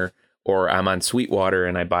Center, or I'm on Sweetwater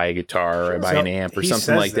and I buy a guitar or I buy an amp or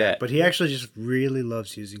something like that. But he actually just really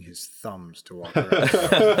loves using his thumbs to walk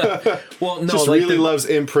around. Well, no, just really loves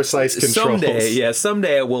imprecise controls.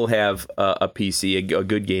 Someday I will have a PC, a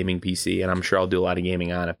good gaming PC, and I'm sure I'll do a lot of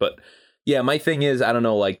gaming on it. But yeah, my thing is, I don't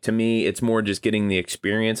know, like to me, it's more just getting the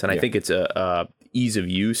experience, and I think it's a ease of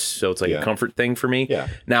use, so it's like a comfort thing for me. Yeah.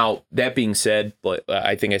 Now, that being said,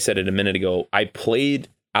 I think I said it a minute ago, I played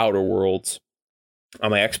Outer Worlds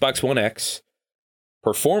on my Xbox One X.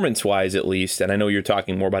 Performance-wise, at least, and I know you're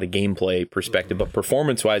talking more about a gameplay perspective, but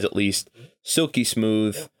performance-wise, at least, silky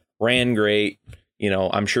smooth, ran great.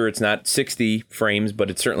 I'm sure it's not 60 frames, but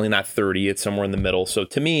it's certainly not 30. It's somewhere in the middle. So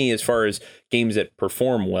to me, as far as games that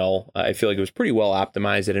perform well, I feel like it was pretty well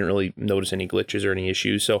optimized. I didn't really notice any glitches or any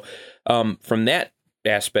issues. So from that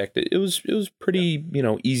aspect, it was pretty,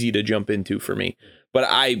 easy to jump into for me. But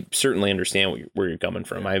I certainly understand where you're coming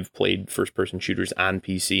from. I've played first-person shooters on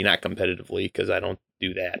PC, not competitively because I don't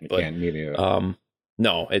do that.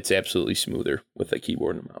 No, it's absolutely smoother with a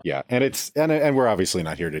keyboard and a mouse. Yeah, and we're obviously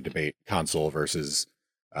not here to debate console versus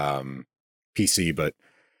PC, but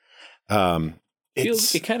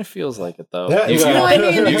it kind of feels like it though. Yeah,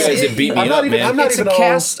 You guys have beat me up, man. I'm not it's even a all,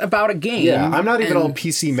 cast about a game. Yeah, I'm not even all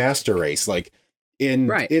PC master race.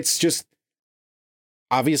 It's just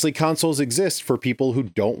obviously consoles exist for people who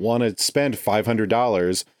don't want to spend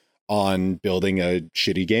 $500 on building a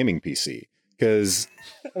shitty gaming PC. Because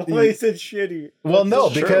Well, you said shitty. Well, no,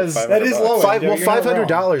 because that is low.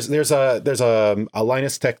 $500. There's a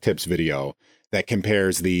Linus Tech Tips video that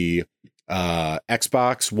compares the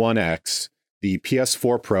Xbox One X, the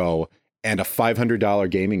PS4 Pro, and a $500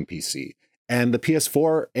 gaming PC. And the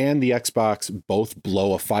PS4 and the Xbox both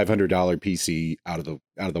blow a $500 PC out of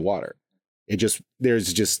the water. You're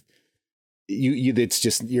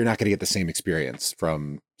not going to get the same experience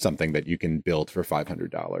from something that you can build for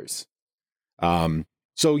 $500.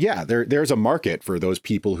 So yeah, there's a market for those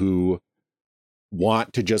people who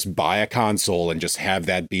want to just buy a console and just have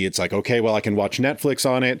that be. It's like, okay, well, I can watch Netflix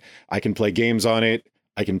on it, I can play games on it,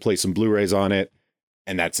 I can play some Blu-rays on it,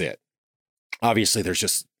 and that's it. Obviously, there's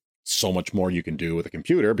just so much more you can do with a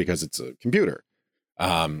computer because it's a computer.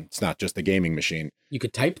 It's not just a gaming machine. You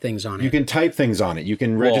could type things on it. You can type things on it. You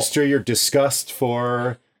can register your disgust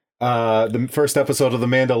for the first episode of The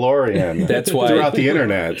Mandalorian. That's why throughout the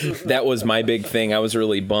internet. That was my big thing. I was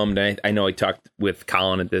really bummed. I know I talked with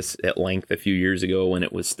Colin at length a few years ago when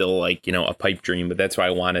it was still like, a pipe dream, but that's why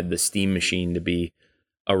I wanted the Steam machine to be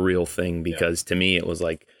a real thing because to me it was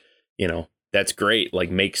like, that's great.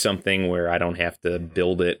 Like make something where I don't have to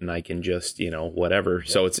build it and I can just, whatever.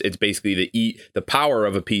 So it's basically the power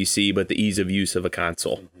of a PC, but the ease of use of a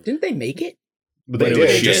console. Didn't they make it? But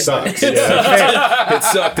it just sucks. It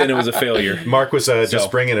sucked and it was a failure. Mark was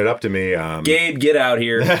just bringing it up to me. Gabe, get out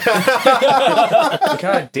here.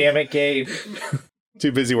 God damn it, Gabe.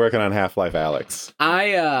 Too busy working on Half-Life Alyx.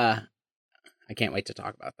 I can't wait to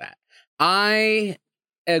talk about that. I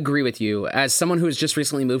agree with you. As someone who has just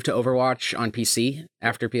recently moved to Overwatch on PC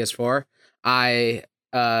after PS4, I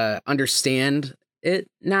understand it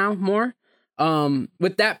now more.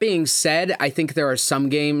 With that being said, I think there are some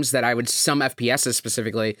games that some FPSs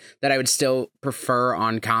specifically, that I would still prefer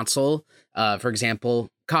on console. For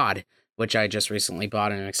example, COD, which I just recently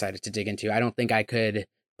bought and I'm excited to dig into. I don't think I could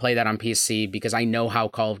play that on PC because I know how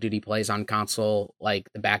Call of Duty plays on console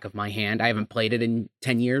like the back of my hand. I haven't played it in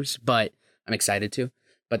 10 years, but I'm excited to.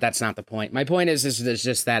 But that's not the point. My point is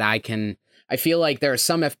just that I feel like there are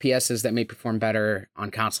some FPSs that may perform better on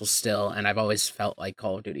console still, and I've always felt like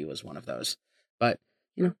Call of Duty was one of those. But,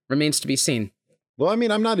 remains to be seen. Well, I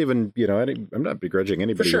mean, I'm not even, I'm not begrudging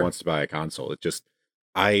anybody who wants to buy a console. It just,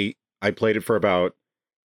 I played it for about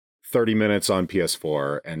 30 minutes on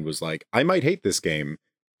PS4 and was like, I might hate this game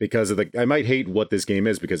I might hate what this game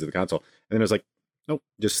is because of the console. And then I was like, nope,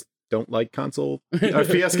 just don't like console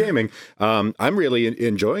FPS gaming. I'm really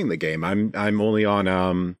enjoying the game. I'm only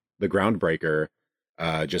on the Groundbreaker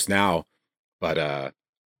just now, but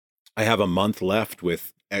I have a month left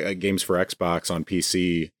with games for Xbox on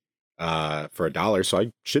PC for $1, so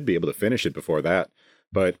I should be able to finish it before that.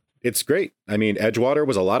 But it's great. I mean, Edgewater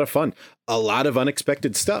was a lot of fun, a lot of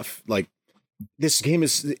unexpected stuff. Like this game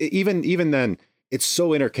is even then, it's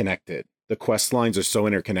so interconnected. The quest lines are so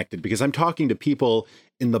interconnected because I'm talking to people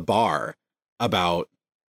in the bar about,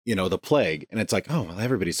 the plague. And it's like, oh, well,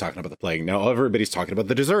 everybody's talking about the plague. No, everybody's talking about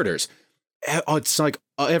the deserters. It's like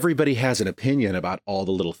everybody has an opinion about all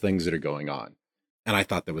the little things that are going on. And I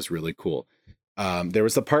thought that was really cool. There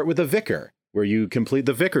was the part with the vicar where you complete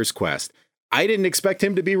the vicar's quest. I didn't expect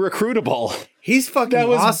him to be recruitable. He's fucking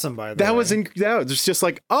awesome, by the way. That was just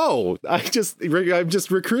like, oh, I'm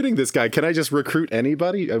just recruiting this guy. Can I just recruit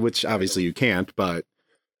anybody? Which obviously you can't, but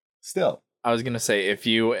still. I was gonna say if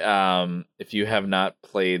you have not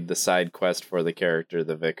played the side quest for the character,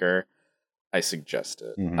 the vicar, I suggest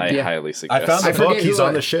it. Mm-hmm. I highly suggest it. I found the book. He's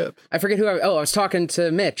on the ship. I forget who I was talking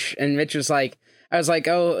to Mitch, and Mitch was like, I was like,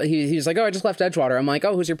 oh, he's like, oh, I just left Edgewater. I'm like,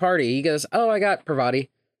 oh, who's your party? He goes, oh, I got Pravati.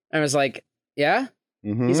 I was like, yeah?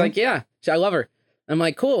 Mm-hmm. He's like, yeah, I love her. I'm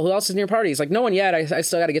like, cool. Who else is in your party? He's like, no one yet. I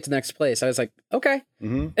still got to get to the next place. I was like, okay.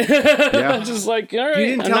 Mm-hmm. Yeah. Just like, all right. You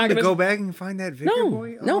didn't tell him to go back and find that Vicar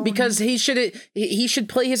boy? No, because he should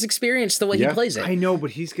play his experience the way he plays it. I know,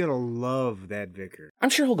 but he's gonna love that Vicar. I'm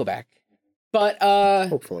sure he'll go back. But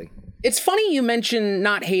hopefully. It's funny you mention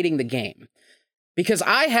not hating the game. Because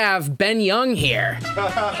I have Ben Young here. Ben, come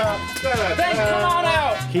on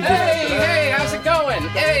out. Hey, how's it going?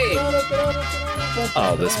 Hey.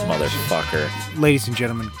 Oh, this motherfucker. Ladies and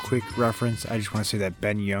gentlemen, quick reference. I just want to say that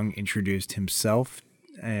Ben Young introduced himself,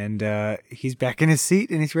 and he's back in his seat,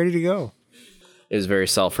 and he's ready to go. It was very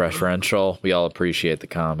self-referential. We all appreciate the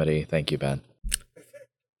comedy. Thank you, Ben.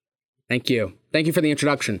 Thank you. Thank you for the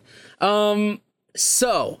introduction.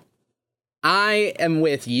 So, I am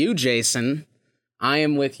with you, Jason. I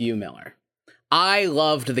am with you, Miller. I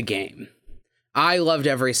loved the game. I loved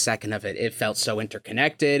every second of it. It felt so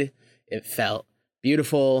interconnected. It felt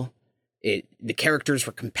beautiful. The characters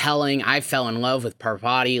were compelling. I fell in love with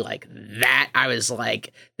Parvati like that. I was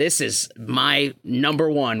like, this is my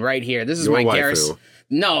number one right here. This is my Garrus.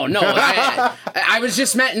 No. I was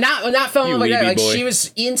just not fell in love like that. Like boy. She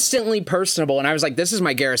was instantly personable, and I was like, this is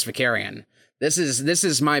my Garrus Vakarian. This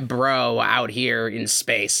is my bro out here in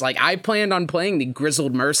space. Like, I planned on playing the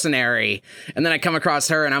grizzled mercenary, and then I come across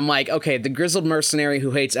her, and I'm like, okay, the grizzled mercenary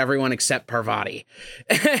who hates everyone except Parvati.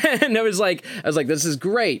 And I was like, this is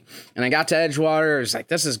great. And I got to Edgewater. I was like,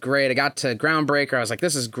 this is great. I got to Groundbreaker. I was like,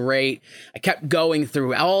 this is great. I kept going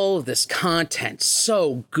through all of this content.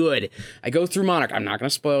 So good. I go through Monarch. I'm not going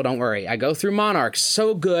to spoil. Don't worry. I go through Monarch.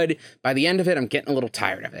 So good. By the end of it, I'm getting a little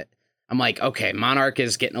tired of it. I'm like, okay, Monarch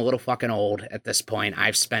is getting a little fucking old at this point.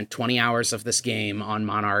 I've spent 20 hours of this game on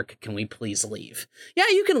Monarch. Can we please leave? Yeah,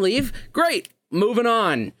 you can leave. Great. Moving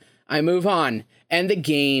on. I move on. And the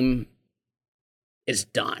game is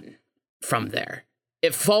done from there.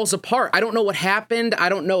 It falls apart. I don't know what happened. I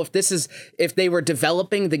don't know if they were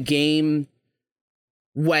developing the game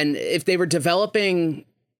if they were developing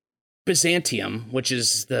Byzantium, which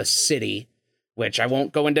is the city, which I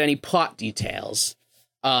won't go into any plot details.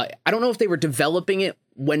 I don't know if they were developing it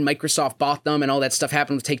when Microsoft bought them and all that stuff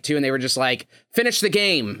happened with Take-Two, and they were just like, finish the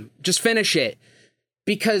game, just finish it.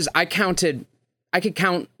 Because I could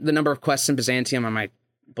count the number of quests in Byzantium on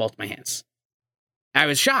both my hands. I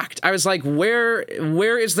was shocked. I was like, where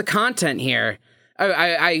is the content here?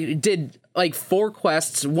 I did like 4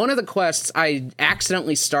 quests. One of the quests I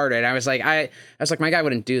accidentally started. I was like, my guy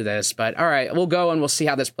wouldn't do this, but all right, we'll go and we'll see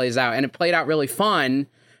how this plays out. And it played out really fun.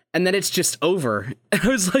 And then it's just over. And I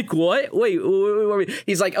was like, what? Wait.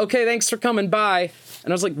 He's like, okay, thanks for coming by.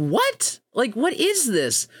 And I was like, what? Like, what is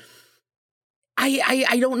this?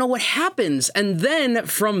 I don't know what happens. And then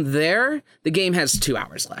from there, the game has 2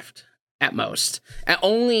 hours left at most. And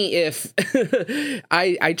only if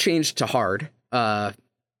I changed to hard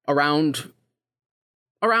around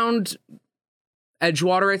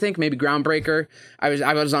Edgewater, I think, maybe Groundbreaker.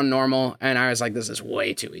 I was on normal, and I was like, this is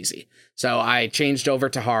way too easy. So I changed over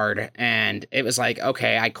to hard, and it was like,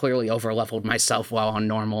 okay, I clearly overleveled myself while on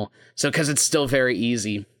normal. So, because it's still very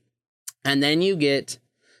easy. And then you get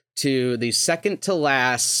to the second to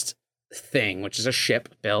last thing, which is a ship,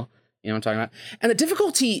 Bill. You know what I'm talking about? And the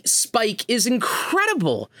difficulty spike is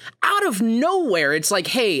incredible. Out of nowhere, it's like,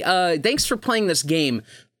 hey, thanks for playing this game.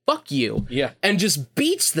 Fuck you. Yeah. And just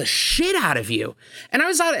beats the shit out of you. And I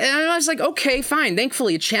was like, okay, fine.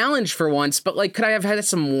 Thankfully, a challenge for once, but like, could I have had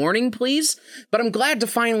some warning, please? But I'm glad to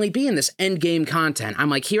finally be in this end game content. I'm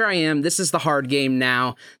like, here I am. This is the hard game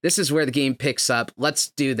now. This is where the game picks up. Let's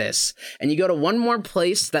do this. And you go to one more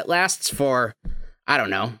place that lasts for, I don't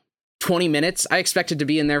know, 20 minutes. I expected to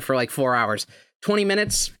be in there for like 4 hours. 20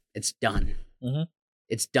 minutes, it's done. Mm-hmm.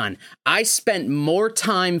 It's done. I spent more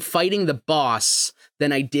time fighting the boss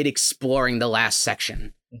than I did exploring the last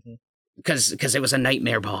section. Because it was a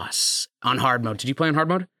nightmare boss on hard mode. Did you play on hard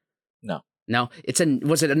mode? No. No?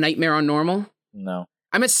 Was it a nightmare on normal? No.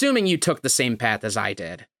 I'm assuming you took the same path as I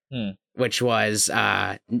did. Which was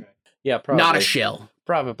yeah, probably. Not a shill.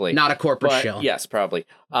 Probably. Not a corporate shill. Yes, probably.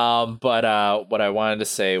 But what I wanted to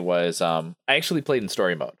say was I actually played in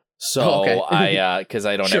story mode. So because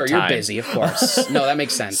I don't have time. Sure, you're busy, of course. No, that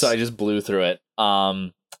makes sense. So I just blew through it.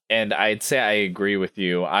 And I'd say I agree with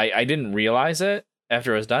you. I didn't realize it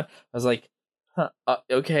after it was done. I was like,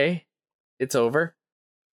 okay, it's over.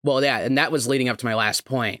 Well, yeah, and that was leading up to my last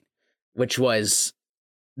point, which was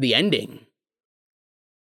the ending.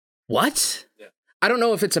 What? Yeah. I don't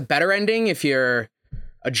know if it's a better ending if you're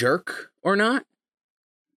a jerk or not.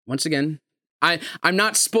 Once again, I'm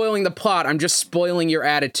not spoiling the plot. I'm just spoiling your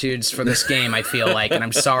attitudes for this game, I feel like, and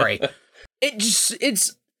I'm sorry.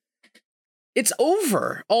 It's it's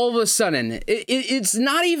over all of a sudden. It's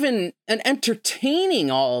not even an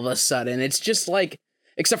entertaining all of a sudden. It's just like,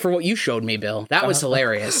 except for what you showed me, Bill. That was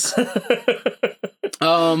hilarious.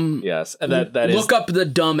 Yes, and that is look up the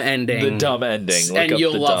dumb ending. the dumb ending. Look and up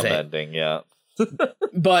you'll the love dumb it. ending. Yeah.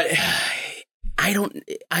 But I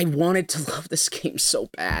wanted to love this game so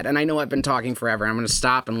bad. And I know I've been talking forever. I'm going to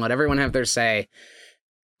stop and let everyone have their say.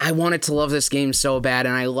 I wanted to love this game so bad,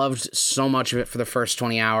 and I loved so much of it for the first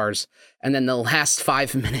 20 hours. And then the last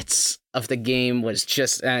 5 minutes of the game was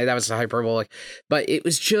just, that was hyperbolic, but it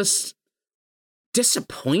was just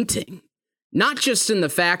disappointing. Not just in the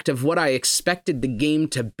fact of what I expected the game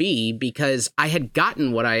to be, because I had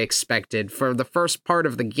gotten what I expected for the first part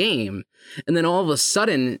of the game. And then all of a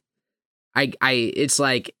sudden, it's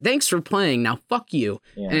like, thanks for playing, now fuck you.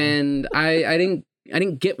 Yeah. And I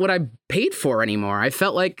didn't get what I paid for anymore. I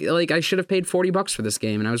felt like I should have paid $40 for this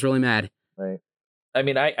game, and I was really mad. Right. I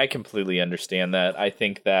mean, I completely understand that. I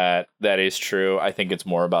think that is true. I think it's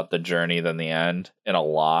more about the journey than the end in a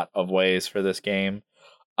lot of ways for this game.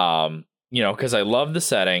 Because I love the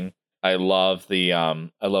setting. I love the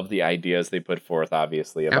ideas they put forth,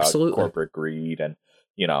 obviously, about Absolutely. corporate greed and,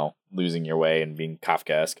 losing your way and being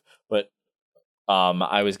Kafkaesque. But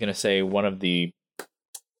I was gonna say one of the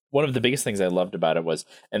biggest things I loved about it was,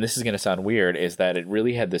 and this is gonna sound weird, is that it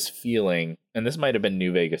really had this feeling, and this might have been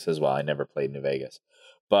New Vegas as well. I never played New Vegas,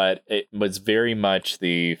 but it was very much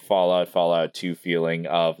the Fallout 2 feeling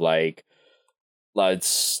of like,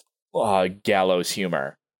 let's gallows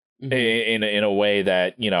humor. Mm-hmm. In a way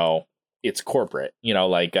that it's corporate,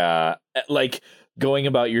 like going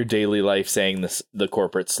about your daily life saying the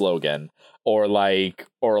corporate slogan, or like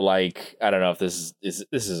I don't know if this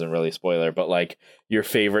isn't really a spoiler, but like your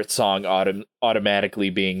favorite song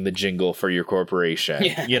automatically being the jingle for your corporation.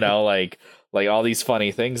 Yeah. Like all these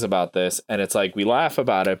funny things about this, and it's like we laugh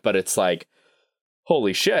about it, but it's like,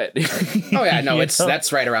 holy shit. Oh yeah, no,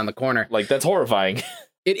 that's right around the corner. Like, that's horrifying.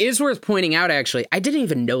 It is worth pointing out, actually, I didn't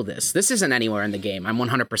even know this. This isn't anywhere in the game. I'm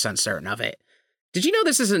 100% certain of it. Did you know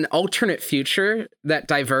this is an alternate future that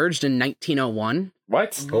diverged in 1901?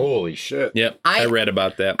 What? Holy shit. Yep, I read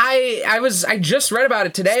about that. I just read about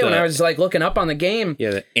it today when I was like looking up on the game.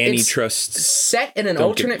 Yeah, the antitrust. It's set in an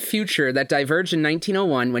alternate future that diverged in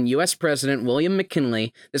 1901 when U.S. President William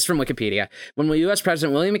McKinley, this is from Wikipedia, when U.S.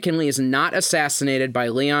 President William McKinley is not assassinated by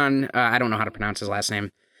Leon, I don't know how to pronounce his last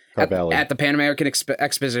name, at the Pan American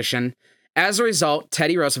Exposition. As a result,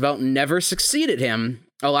 Teddy Roosevelt never succeeded him,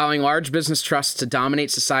 allowing large business trusts to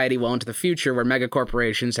dominate society well into the future, where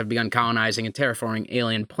megacorporations have begun colonizing and terraforming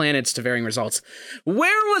alien planets to varying results.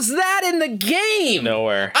 Where was that in the game?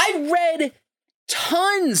 Nowhere. I read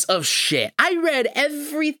tons of shit. I read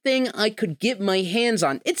everything I could get my hands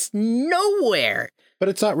on. It's nowhere. But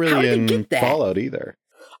it's not really in Fallout either.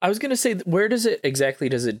 I was going to say, where does it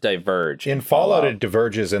diverge? In Fallout, it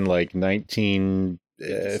diverges in like 1940s,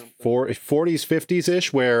 50s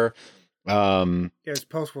ish, where it's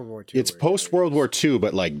post World War II. It's post World War II,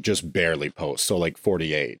 but like just barely post. So like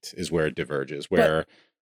 48 is where it diverges, where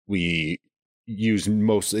we use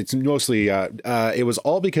it's mostly it was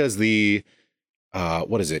all because the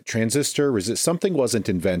transistor something wasn't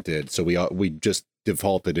invented, so we just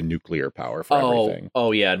defaulted to nuclear power for everything.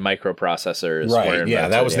 Oh yeah, microprocessors. Right. Yeah,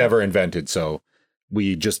 that was never invented, so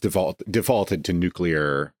we just defaulted to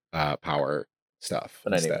nuclear power stuff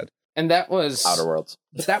instead. And that was Outer Worlds.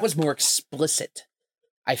 But that was more explicit,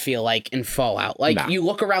 I feel like, in Fallout. Like, you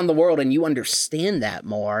look around the world and you understand that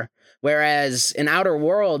more. Whereas in Outer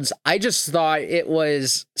Worlds, I just thought it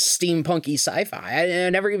was steampunky sci-fi. I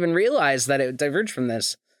never even realized that it diverged from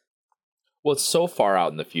this. Well, it's so far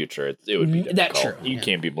out in the future, it would be difficult. That's true. You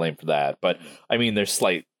can't be blamed for that. But, I mean, there's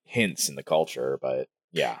slight hints in the culture, but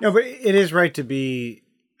yeah. No, but it is right to be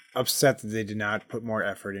upset that they did not put more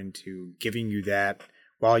effort into giving you that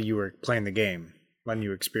while you were playing the game, when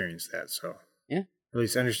you experienced that. So, yeah, at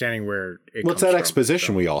least understanding where it comes that from,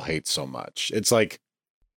 exposition we all hate so much. It's like,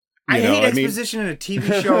 I hate exposition in a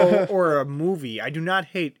TV show or a movie. I do not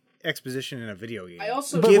hate exposition in a video game. I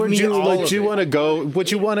also would you want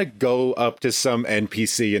to go up to some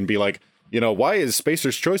NPC and be like, why is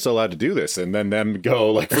Spacer's Choice allowed to do this? And then them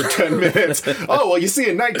go like for 10 minutes. Oh, well, you see,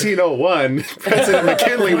 in 1901, President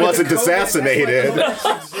McKinley wasn't assassinated.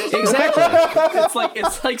 Exactly. It's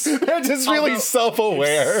like they're just really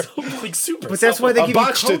self-aware. Super. But that's why they give you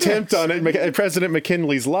botched attempt on President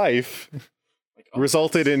McKinley's life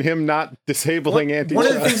resulted in him not disabling anti-trust.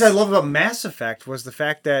 One of the things I love about Mass Effect was the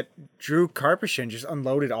fact that Drew Karpyshyn just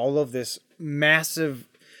unloaded all of this massive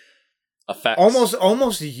effects,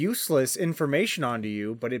 almost useless information onto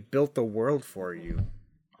you, but it built the world for you.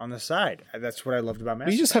 on the side. That's what I loved about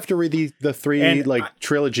Mass You just Effect. have to read the three And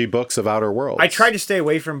trilogy books of Outer Worlds. I tried to stay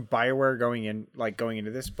away from BioWare going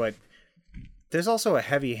into this, but there's also a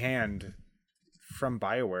heavy hand from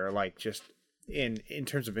BioWare, like just in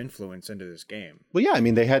terms of influence into this game. Well, yeah, I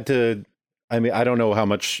mean, they had to. I mean, I don't know how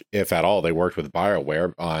much, if at all, they worked with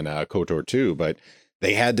BioWare on KOTOR 2, but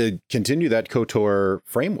they had to continue that KOTOR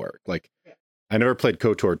framework. Like, I never played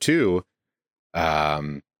KOTOR 2,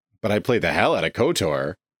 but I played the hell out of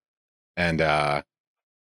KOTOR, and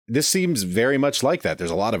this seems very much like that.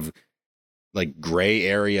 There's a lot of like gray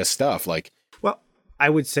area stuff. Like, Well, I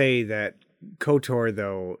would say that KOTOR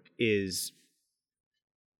though is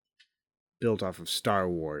built off of Star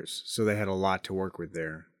Wars, so they had a lot to work with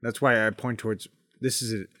there. That's why I point towards this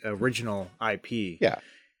is an original IP. yeah,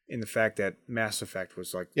 In the fact that Mass Effect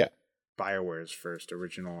was like Yeah. BioWare's first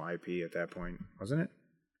original IP at that point, wasn't it?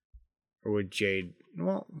 Or would Jade?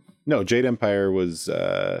 Well, no, Jade Empire was.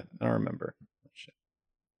 I don't remember.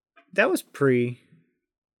 that was pre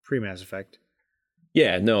Mass Effect.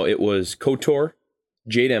 Yeah, no, it was KOTOR,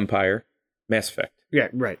 Jade Empire, Mass Effect. Yeah,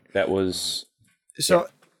 right. That was So,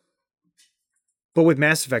 but with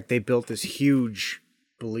Mass Effect, they built this huge,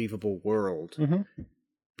 believable world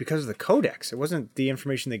because of the codex. It wasn't the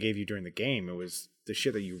information they gave you during the game. It was the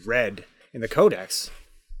shit that you read in the codex.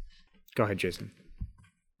 Go ahead, Jason.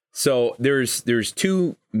 So there's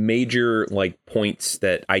two major like points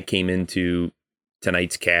that I came into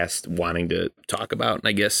tonight's cast wanting to talk about, and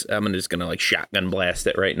I guess I'm just gonna like shotgun blast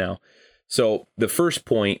it right now. So the first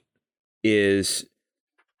point is,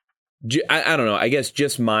 I don't know, I guess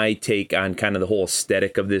just my take on kind of the whole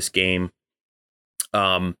aesthetic of this game.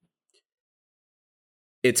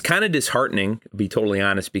 It's kind of disheartening, to be totally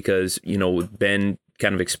honest, because, you know, with Ben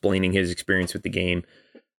kind of explaining his experience with the game,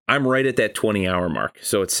 I'm right at that 20-hour mark.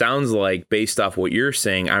 So it sounds like, based off what you're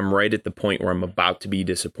saying, I'm right at the point where I'm about to be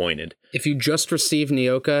disappointed. If you just received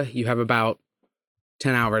Nyoka, you have about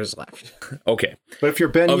 10 hours left. Okay. But if you're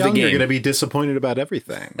Ben Of the Young, you're game. going to be disappointed about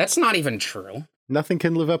everything. That's not even true. Nothing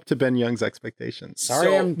can live up to Ben Young's expectations.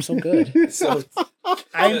 Sorry, I'm so good. So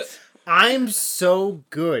I'm so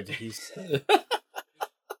good. He's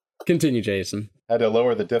Continue, Jason. Had to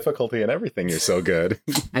lower the difficulty and everything. You're so good.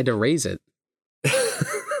 I had to raise it.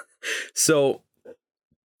 So,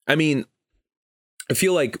 I mean, I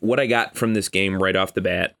feel like what I got from this game right off the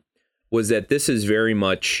bat was that this is very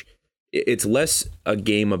much, it's less a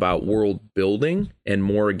game about world building and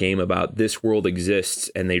more a game about this world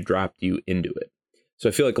exists and they dropped you into it. So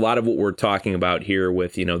I feel like a lot of what we're talking about here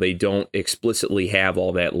with, you know, they don't explicitly have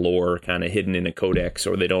all that lore kind of hidden in a codex,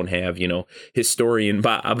 or they don't have, you know, historian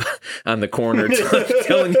Bob on the corner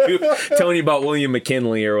telling you about William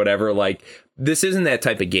McKinley or whatever. Like, this isn't that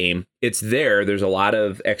type of game. It's there. There's a lot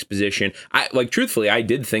of exposition. Truthfully, I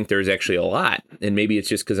did think there's actually a lot. And maybe it's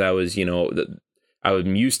just because I was, you know,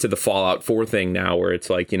 I'm used to the Fallout 4 thing now where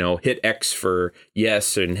it's like, you know, hit X for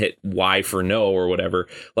yes and hit Y for no or whatever.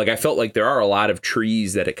 Like, I felt like there are a lot of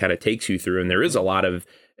trees that it kind of takes you through. And there is a lot of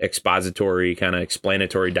expository, kind of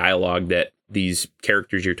explanatory dialogue that these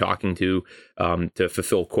characters you're talking to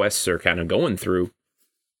fulfill quests are kind of going through.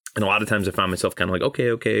 And a lot of times I found myself kind of like,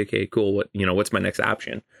 okay, cool. What's my next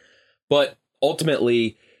option? But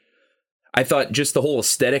ultimately, I thought just the whole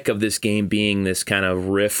aesthetic of this game being this kind of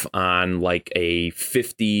riff on like a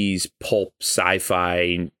 50s pulp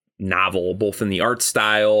sci-fi novel, both in the art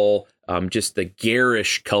style, just the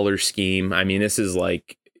garish color scheme. I mean, this is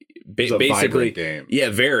like basically game. Yeah,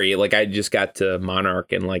 very. Like, I just got to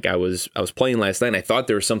Monarch and like I was playing last night and I thought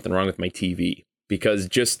there was something wrong with my TV. Because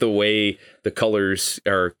just the way the colors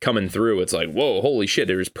are coming through, it's like, whoa, holy shit,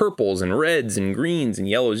 there's purples and reds and greens and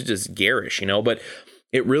yellows, just garish, you know, but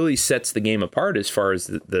it really sets the game apart as far as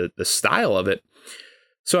the style of it.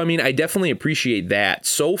 So, I mean, I definitely appreciate that.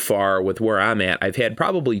 So far with where I'm at, I've had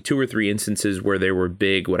probably 2 or 3 instances where there were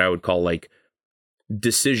big, what I would call like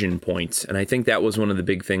decision points. And I think that was one of the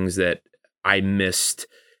big things that I missed.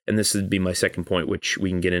 And this would be my second point, which we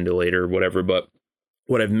can get into later or whatever, but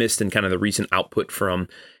what I've missed in kind of the recent output from,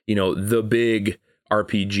 you know, the big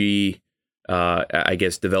RPG, I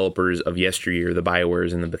guess, developers of yesteryear, the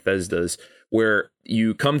BioWares and the Bethesdas, where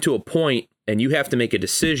you come to a point and you have to make a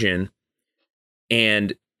decision.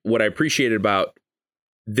 And what I appreciated about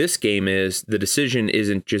this game is the decision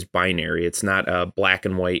isn't just binary. It's not a black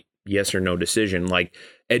and white yes or no decision like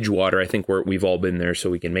Edgewater. I think we've all been there, so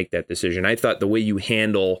we can make that decision. I thought the way you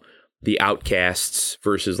handle the outcasts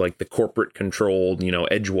versus like the corporate controlled, you know,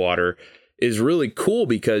 Edgewater is really cool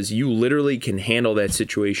because you literally can handle that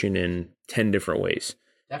situation in 10 different ways.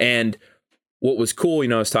 And what was cool, you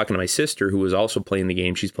know, I was talking to my sister who was also playing the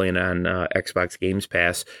game. She's playing on Xbox Games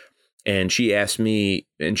Pass. And she asked me,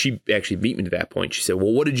 and she actually beat me to that point. She said,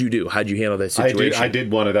 well, what did you do? How'd you handle that situation? I did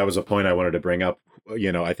that was a point I wanted to bring up.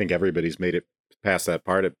 I think everybody's made it past that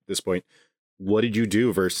part at this point. What did you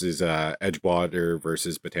do versus Edgewater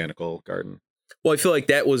versus Botanical Garden? Well, I feel like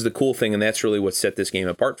that was the cool thing, and that's really what set this game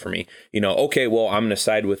apart for me. Okay, well, I'm going to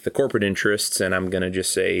side with the corporate interests, and I'm going to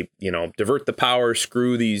just say, divert the power,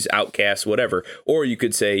 screw these outcasts, whatever. Or you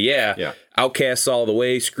could say, yeah, outcasts all the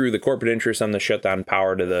way, screw the corporate interests, I'm going to shut down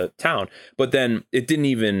power to the town. But then it didn't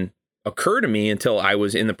even occur to me until I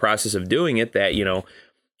was in the process of doing it that,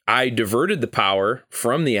 I diverted the power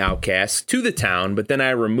from the outcasts to the town, but then I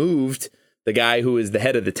removed the guy who is the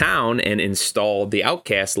head of the town and installed the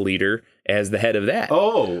outcast leader as the head of that.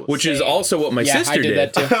 Oh, which is also what my sister did,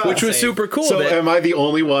 that too. which was super cool. So am I the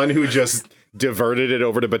only one who just diverted it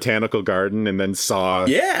over to Botanical Garden and then saw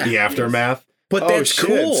the aftermath? But that's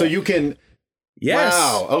cool. So you can... Yes.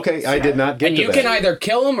 Wow. Okay. I did not get and to you that. can either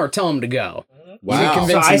kill him or tell him to go. Wow.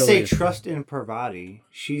 So I say trust in Parvati.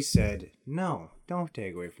 She said, no, don't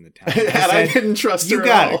take away from the town. And I didn't trust her You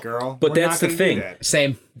got at all. it, girl. But We're that's not the gonna do thing. that."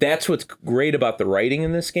 Same. That's what's great about the writing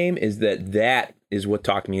in this game is that is what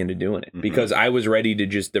talked me into doing it. Because I was ready to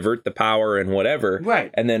just divert the power and whatever. Right.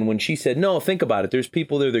 And then when she said, no, think about it. There's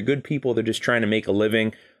people there. They're good people. They're just trying to make a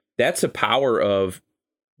living. That's the power of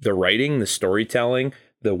the writing, the storytelling,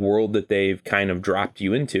 the world that they've kind of dropped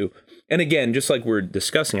you into. And again, just like we're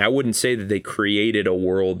discussing, I wouldn't say that they created a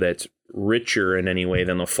world that's richer in any way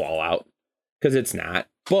than the Fallout, because it's not.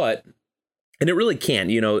 But, and it really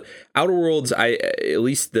can't. Outer Worlds, at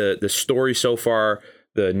least the story so far,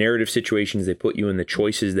 the narrative situations they put you in, the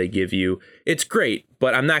choices they give you, it's great.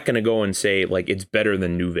 But I'm not going to go and say like it's better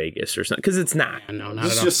than New Vegas or something, because it's not. No, not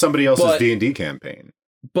This at is all. just somebody else's D&D campaign.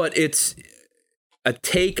 But it's a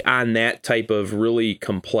take on that type of really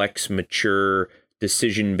complex, mature,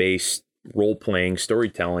 decision-based role-playing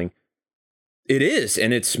storytelling. It is,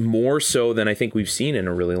 and it's more so than I think we've seen in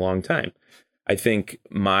a really long time. I think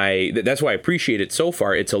that's why I appreciate it so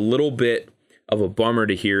far. It's a little bit of a bummer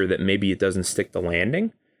to hear that maybe it doesn't stick the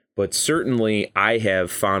landing, but certainly I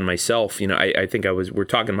have found myself, I think we're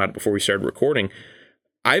talking about it before we started recording.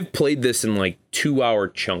 I've played this in like 2-hour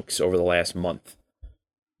chunks over the last month.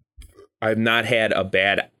 I've not had a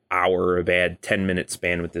bad hour or a bad 10-minute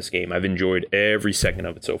span with this game. I've enjoyed every second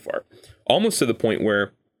of it so far. Almost to the point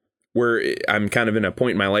where I'm kind of in a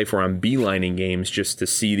point in my life where I'm beelining games just to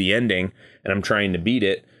see the ending, and I'm trying to beat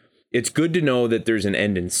it. It's good to know that there's an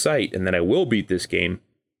end in sight and that I will beat this game,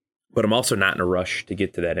 but I'm also not in a rush to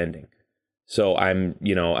get to that ending. So I'm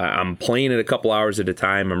playing it a couple hours at a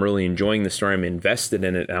time. I'm really enjoying the story. I'm invested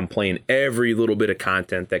in it, and I'm playing every little bit of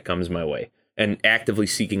content that comes my way and actively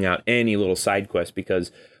seeking out any little side quest,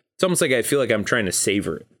 because it's almost like I feel like I'm trying to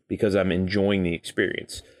savor it because I'm enjoying the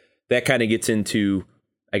experience. That kind of gets into,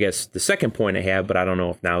 I guess, the second point I have, but I don't know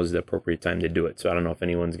if now is the appropriate time to do it. So I don't know if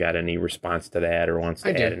anyone's got any response to that or wants to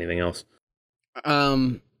add anything else.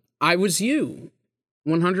 I was you,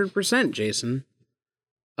 100%, Jason.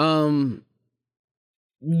 You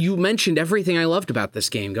mentioned everything I loved about this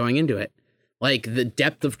game going into it. Like the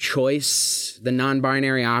depth of choice, the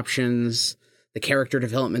non-binary options, the character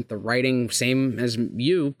development, the writing, same as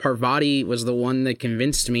you. Parvati was the one that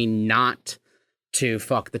convinced me not to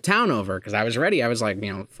fuck the town over, because I was ready. I was like,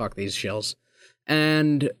 fuck these shills.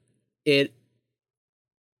 And I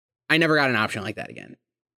never got an option like that again.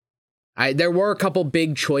 There were a couple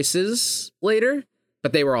big choices later,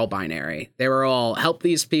 but they were all binary. They were all help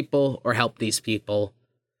these people or help these people.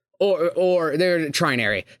 Or they're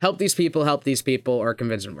trinary. Help these people, or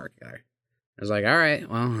convince them to work together. I was like, all right,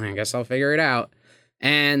 well, I guess I'll figure it out.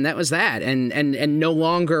 And that was that. And no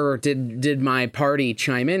longer did my party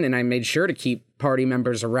chime in, and I made sure to keep party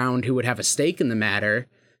members around who would have a stake in the matter,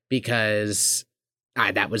 because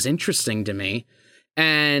that was interesting to me.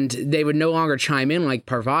 And they would no longer chime in like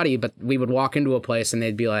Parvati, but we would walk into a place and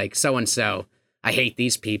they'd be like, so-and-so, I hate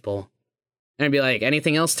these people. And I'd be like,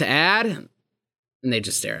 anything else to add? And they'd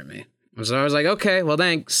just stare at me. So I was like, okay, well,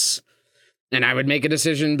 thanks. And I would make a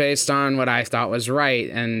decision based on what I thought was right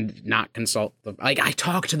and not consult them. Like, I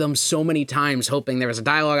talked to them so many times hoping there was a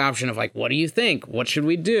dialogue option of like, what do you think? What should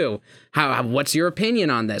we do? What's your opinion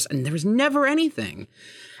on this? And there was never anything.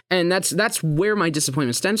 And that's where my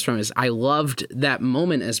disappointment stems from, is I loved that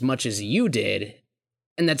moment as much as you did.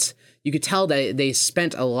 And you could tell that they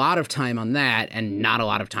spent a lot of time on that and not a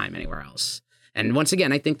lot of time anywhere else. And once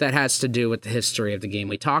again, I think that has to do with the history of the game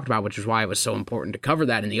we talked about, which is why it was so important to cover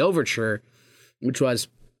that in the overture, which was,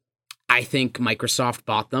 I think Microsoft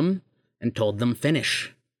bought them and told them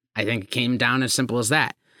finish. I think it came down as simple as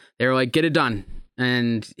that. They were like, get it done.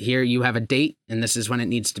 And here you have a date, and this is when it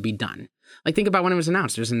needs to be done. Like, think about when it was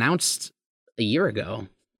announced. It was announced a year ago,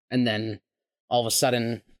 and then all of a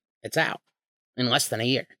sudden it's out in less than a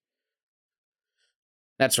year.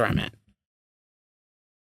 That's where I'm at.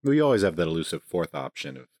 We always have that elusive fourth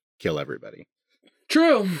option of kill everybody.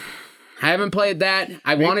 True. I haven't played that.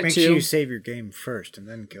 I wanted Make to. sure you save your game first and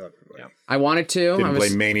then kill everybody. I wanted to. Didn't I play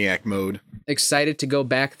was Maniac mode. excited to go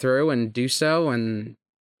back through and do so, and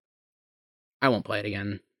I won't play it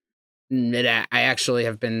again. I actually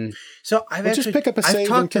have been. So I've Well, just actually pick up a save I've and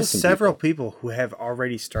talked kill to some several people who have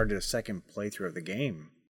already started a second playthrough of the game.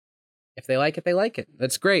 If they like it, they like it.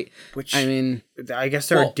 That's great. Which I mean, I guess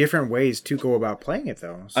there are different ways to go about playing it,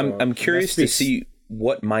 though. So I'm curious to see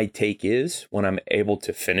what my take is when I'm able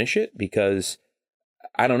to finish it, because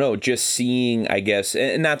I don't know, just seeing, I guess,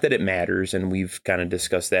 and not that it matters, and we've kind of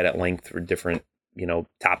discussed that at length for different,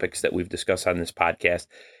 topics that we've discussed on this podcast.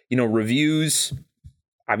 Reviews,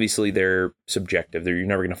 obviously they're subjective. You're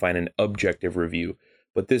never going to find an objective review.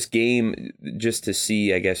 But this game, just to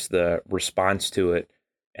see, I guess, the response to it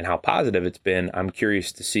and how positive it's been, I'm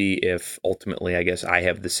curious to see if ultimately, I guess, I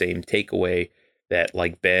have the same takeaway that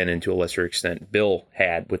like Ben and to a lesser extent Bill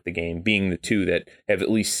had with the game, being the two that have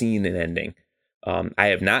at least seen an ending. I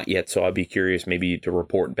have not yet, so I'll be curious maybe to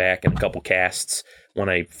report back in a couple casts when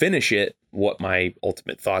I finish it what my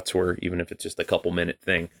ultimate thoughts were, even if it's just a couple minute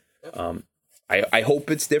thing. I hope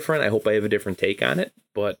it's different. I hope I have a different take on it,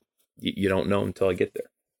 but you don't know until I get there.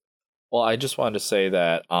 Well, I just wanted to say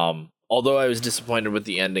that although I was disappointed with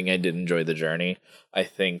the ending, I did enjoy the journey. I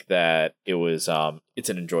think that it was it's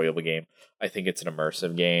an enjoyable game. I think it's an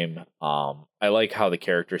immersive game. I like how the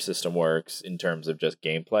character system works in terms of just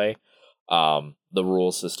gameplay. The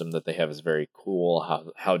rule system that they have is very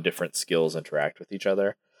cool. How different skills interact with each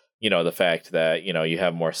other. The fact that you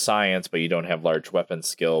have more science, but you don't have large weapon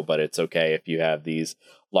skill. But it's okay if you have these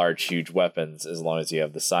large, huge weapons as long as you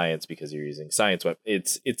have the science because you're using science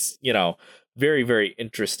weapons. It's very, very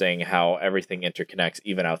interesting how everything interconnects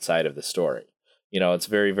even outside of the story. It's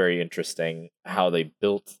very, very interesting how they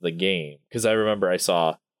built the game, because I remember I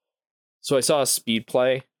saw a speed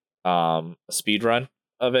play, a speed run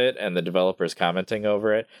of it, and the developers commenting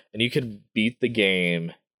over it, and you could beat the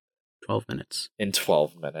game 12 minutes. In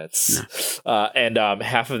 12 minutes. No. And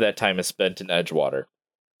half of that time is spent in Edgewater.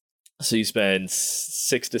 So you spend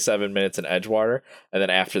 6 to 7 minutes in Edgewater, and then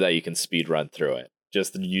after that you can speed run through it,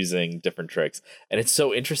 just using different tricks. And it's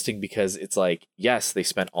so interesting because it's like, yes, they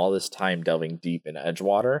spent all this time delving deep in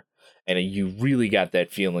Edgewater, and you really got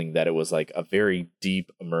that feeling that it was like a very deep,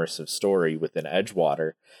 immersive story within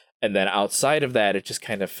Edgewater. And then outside of that, it just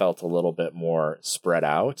kind of felt a little bit more spread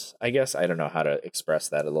out, I guess. I don't know how to express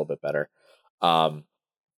that a little bit better.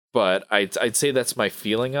 But I'd say that's my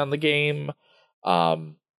feeling on the game.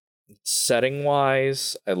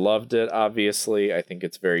 Setting-wise, I loved it, obviously. I think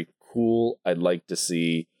it's very cool. I'd like to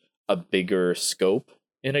see a bigger scope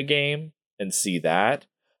in a game and see that.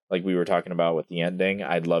 Like we were talking about with the ending,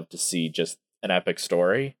 I'd love to see just an epic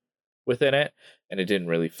story within it. And it didn't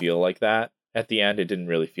really feel like that. At the end, it didn't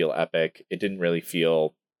really feel epic. It didn't really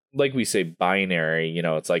feel, like we say, binary.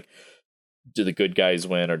 It's like, do the good guys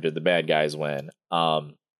win or did the bad guys win?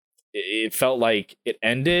 It felt like it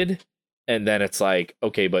ended, and then it's like,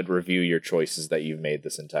 okay, but review your choices that you've made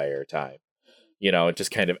this entire time. It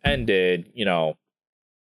just kind of ended. I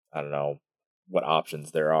don't know what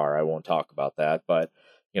options there are. I won't talk about that, but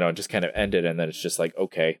it just kind of ended, and then it's just like,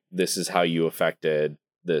 okay, this is how you affected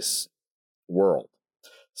this world.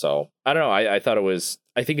 So I don't know. I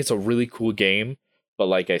think it's a really cool game, but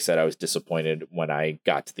like I said, I was disappointed when I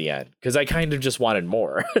got to the end because I kind of just wanted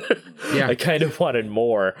more. Yeah, I kind of wanted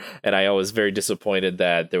more, and I was very disappointed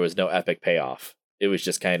that there was no epic payoff. It was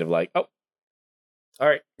just kind of like, oh, all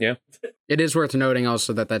right, yeah. It is worth noting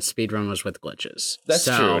also that speedrun was with glitches. That's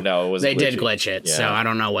true. No, it was. They did glitch it, yeah. So I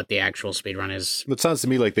don't know what the actual speedrun is. It sounds to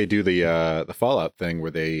me like they do the Fallout thing where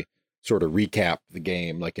they sort of recap the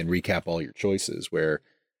game, and recap all your choices.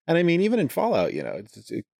 And I mean, even in Fallout,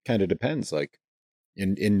 it kind of depends. Like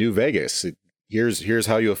in New Vegas, here's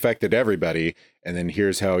how you affected everybody, and then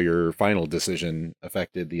here's how your final decision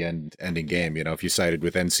affected the ending game. If you sided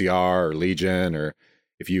with NCR or Legion, or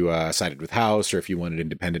if you sided with House, or if you wanted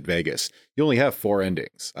independent Vegas, you only have 4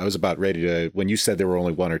 endings. I was about ready to, when you said there were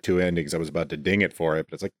only 1 or 2 endings, I was about to ding it for it,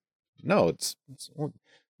 but it's like, no, it's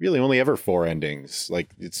really only ever 4 endings. Like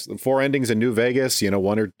it's 4 endings in New Vegas.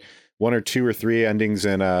 1 or 2 or 3 endings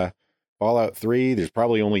in Fallout 3. There's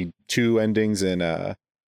probably only 2 endings in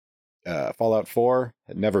Fallout 4.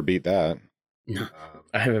 I'd never beat that. No.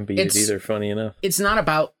 I haven't beat it either, funny enough. It's not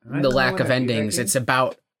about the lack of endings. It's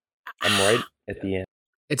about... I'm right at the end.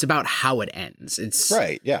 It's about how it ends. It's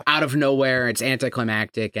Right, yeah. out of nowhere. It's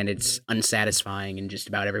anticlimactic and it's unsatisfying in just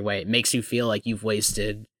about every way. It makes you feel like you've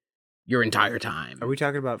wasted your entire time. Are we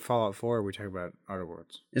talking about Fallout 4 or are we talking about Outer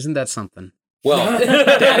Worlds? Isn't that something? Well,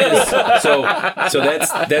 that is so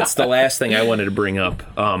that's the last thing I wanted to bring up.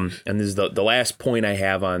 And this is the last point I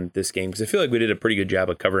have on this game, because I feel like we did a pretty good job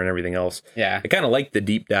of covering everything else. Yeah. I kind of like the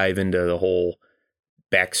deep dive into the whole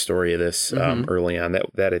backstory of this early on.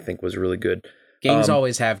 That I think was really good. Games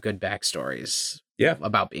always have good backstories. Yeah.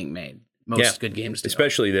 About being made. Most good games do.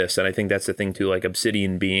 Especially this. And I think that's the thing too, like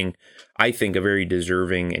Obsidian being, I think, a very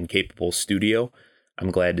deserving and capable studio. I'm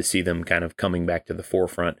glad to see them kind of coming back to the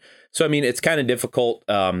forefront. So, I mean, it's kind of difficult,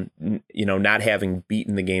 not having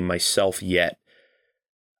beaten the game myself yet.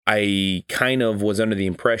 I kind of was under the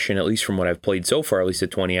impression, at least from what I've played so far, at least at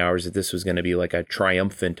 20 hours, that this was going to be like a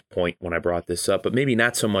triumphant point when I brought this up, but maybe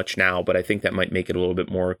not so much now, but I think that might make it a little bit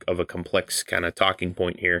more of a complex kind of talking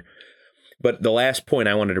point here. But the last point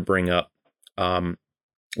I wanted to bring up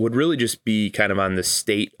would really just be kind of on the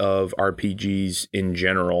state of RPGs in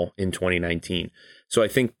general in 2019. So I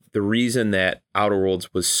think the reason that Outer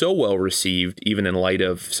Worlds was so well received, even in light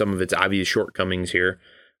of some of its obvious shortcomings here,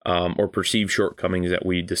 or perceived shortcomings that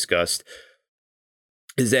we discussed,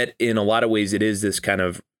 is that in a lot of ways it is this kind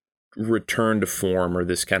of return to form, or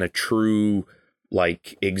this kind of true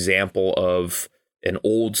like example of an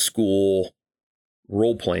old school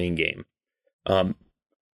role-playing game.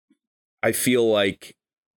 I feel like,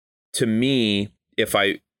 to me, if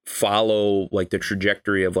I follow like the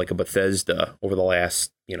trajectory of like a Bethesda over the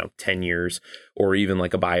last 10 years, or even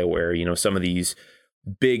like a BioWare, some of these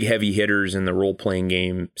big heavy hitters in the role-playing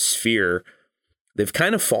game sphere, they've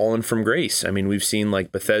kind of fallen from grace. I mean, we've seen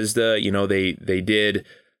like Bethesda, they did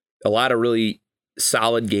a lot of really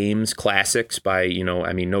solid games, classics by,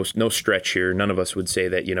 no stretch here. None of us would say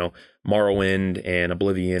that, Morrowind and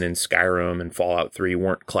Oblivion and Skyrim and Fallout 3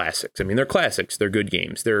 weren't classics. I mean, they're classics. They're good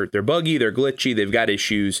games. They're buggy. They're glitchy. They've got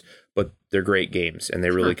issues, but they're great games. And they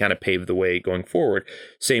really kind of paved the way going forward.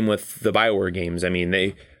 Same with the BioWare games. I mean,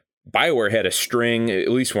 BioWare had a string, at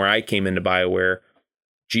least where I came into BioWare.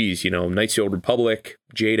 Geez, Knights of the Old Republic,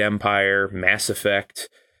 Jade Empire, Mass Effect,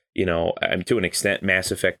 to an extent, Mass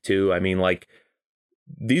Effect 2. I mean, like,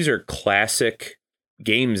 these are classic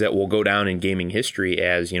games that will go down in gaming history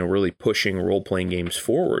as, really pushing role-playing games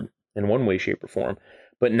forward in one way, shape, or form.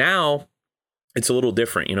 But now it's a little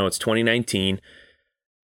different. It's 2019.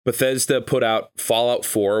 Bethesda put out Fallout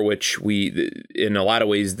 4, which in a lot of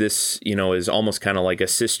ways, this, is almost kind of like a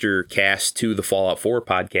sister cast to the Fallout 4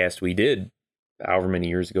 podcast we did however many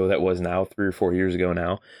years ago that was now, 3 or 4 years ago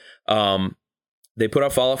now. They put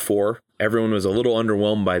out Fallout 4. Everyone was a little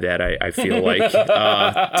underwhelmed by that, I feel like,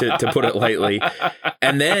 to put it lightly.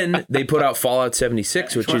 And then they put out Fallout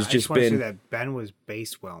 76, which has just been... I just want to say that Ben was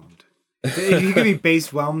base-whelmed. If you could be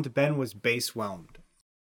base-whelmed, Ben was base-whelmed.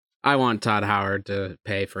 I want Todd Howard to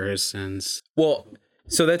pay for his sins. Well,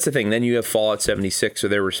 so that's the thing. Then you have Fallout 76. So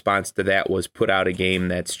their response to that was put out a game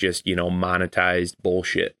that's just, monetized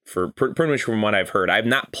bullshit, for pretty much from what I've heard. I've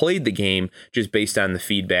not played the game, just based on the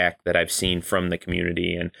feedback that I've seen from the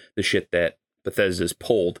community and the shit that Bethesda's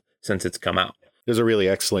pulled since it's come out. There's a really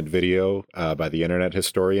excellent video by the Internet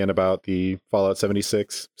Historian about the Fallout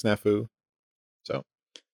 76 snafu. So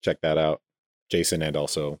check that out, Jason, and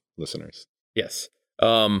also listeners. Yes.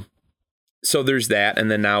 So there's that. And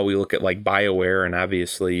then now we look at like BioWare, and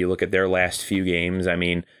obviously you look at their last few games. I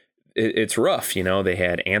mean, it's rough. They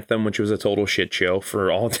had Anthem, which was a total shit show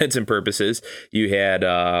for all intents and purposes. You had,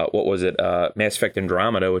 Mass Effect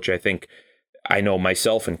Andromeda, which I know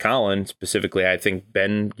myself and Colin specifically, I think,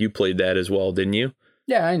 Ben, you played that as well, didn't you?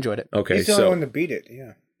 Yeah, I enjoyed it. Okay. He's the only one to beat it.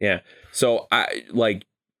 Yeah. Yeah. So I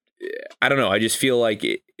don't know. I just feel like,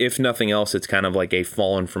 if nothing else, it's kind of like a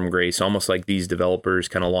fallen from grace, almost like these developers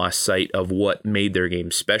kind of lost sight of what made their game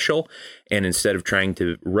special. And instead of trying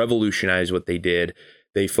to revolutionize what they did,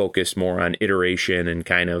 they focused more on iteration and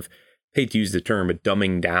kind of, hate to use the term, but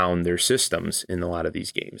dumbing down their systems in a lot of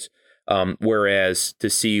these games. Whereas to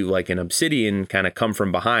see like an Obsidian kind of come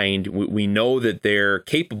from behind, we know that they're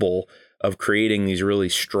capable of creating these really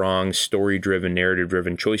strong story-driven,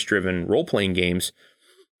 narrative-driven, choice-driven role-playing games.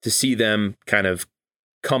 To see them kind of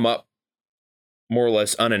come up more or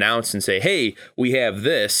less unannounced and say, hey, we have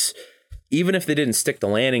this, even if they didn't stick the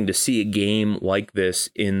landing, to see a game like this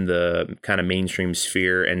in the kind of mainstream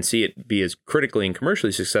sphere and see it be as critically and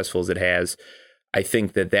commercially successful as it has, I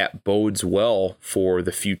think that bodes well for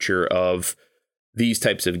the future of these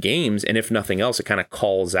types of games. And if nothing else, it kind of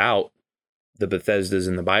calls out the Bethesdas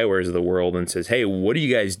and the BioWares of the world and says, hey, what are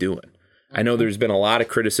you guys doing? I know there's been a lot of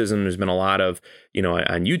criticism. There's been a lot of,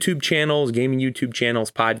 on YouTube channels, gaming YouTube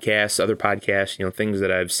channels, podcasts, other podcasts, things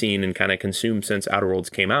that I've seen and kind of consumed since Outer Worlds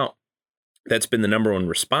came out. That's been the number one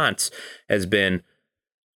response, has been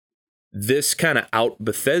this kind of out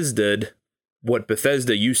Bethesda'd what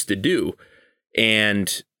Bethesda used to do.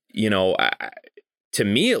 And, to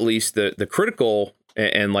me, at least, the critical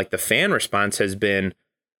and like the fan response has been,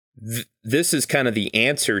 this is kind of the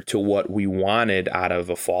answer to what we wanted out of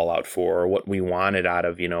a Fallout 4, or what we wanted out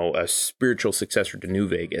of, a spiritual successor to New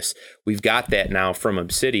Vegas. We've got that now from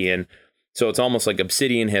Obsidian. So it's almost like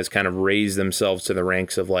Obsidian has kind of raised themselves to the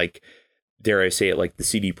ranks of, like, dare I say it, like the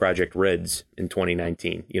CD Projekt Reds in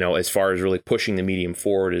 2019, as far as really pushing the medium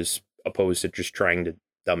forward as opposed to just trying to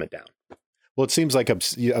dumb it down. Well, it seems like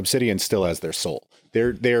Obsidian still has their soul.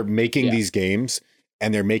 They're making these games,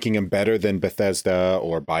 and they're making them better than Bethesda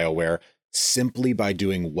or BioWare simply by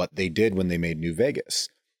doing what they did when they made New Vegas.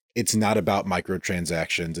 It's not about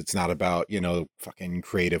microtransactions. It's not about, fucking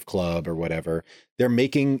Creative Club or whatever. They're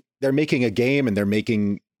making a game, and they're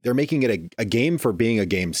making it a game for being a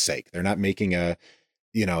game's sake. They're not making a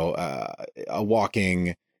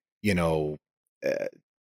walking,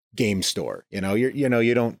 game store.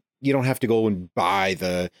 You don't have to go and buy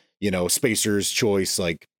the, Spacer's Choice,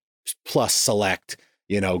 like plus select,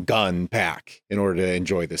 gun pack in order to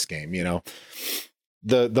enjoy this game.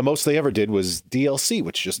 The most they ever did was DLC,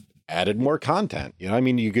 which just added more content.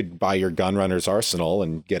 You could buy your Gunrunner's arsenal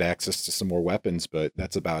and get access to some more weapons, but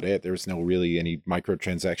that's about it. There's no really any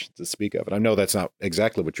microtransactions to speak of. And I know that's not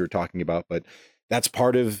exactly what you're talking about, but that's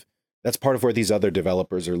part of where these other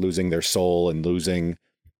developers are losing their soul and losing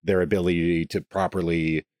their ability to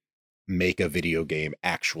properly make a video game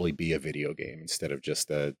actually be a video game instead of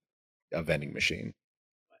just a vending machine.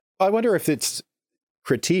 I wonder if it's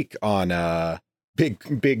critique on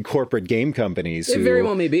big corporate game companies It who very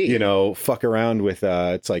well may be. Fuck around with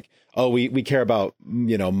it's like, oh, we care about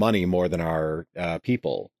money more than our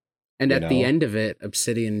people. And at the end of it,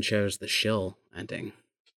 Obsidian chose the shill ending.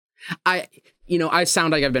 I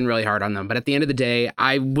sound like I've been really hard on them, but at the end of the day,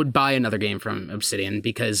 I would buy another game from Obsidian,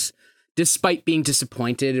 because despite being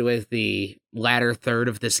disappointed with the latter third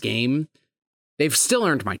of this game, they've still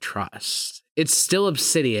earned my trust. It's still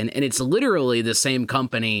Obsidian, and it's literally the same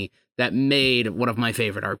company that made one of my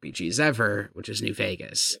favorite RPGs ever, which is New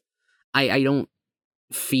Vegas. I don't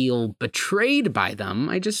feel betrayed by them.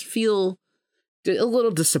 I just feel a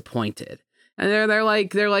little disappointed. And they're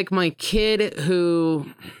like my kid who,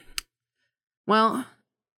 well,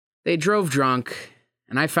 they drove drunk,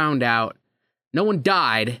 and I found out no one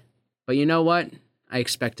died, but you know what? I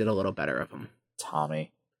expected a little better of them.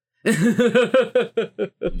 Tommy. You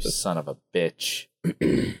son of a bitch.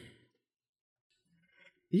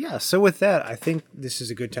 Yeah, so with that, I think this is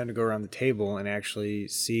a good time to go around the table and actually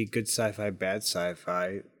see good sci-fi, bad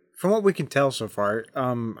sci-fi. From what we can tell so far,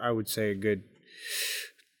 I would say a good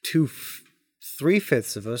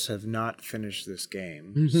 3/5 of us have not finished this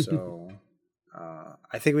game. So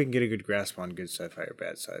I think we can get a good grasp on good sci-fi or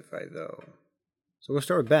bad sci-fi, though. So we'll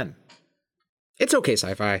start with Ben. It's okay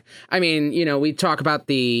sci-fi. I mean, we talk about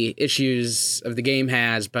the issues of the game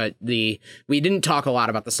has, but we didn't talk a lot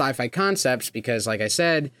about the sci-fi concepts because, like I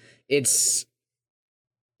said, it's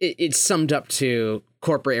summed up to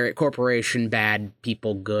corporation bad,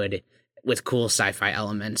 people good, with cool sci-fi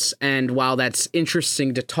elements. And while that's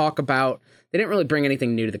interesting to talk about, they didn't really bring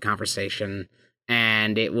anything new to the conversation.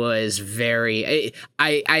 And it was very...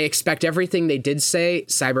 I expect everything they did say,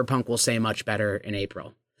 Cyberpunk will say much better in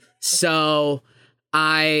April. So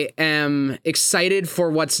I am excited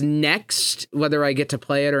for what's next, whether I get to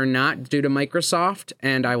play it or not due to Microsoft,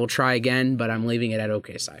 and I will try again, but I'm leaving it at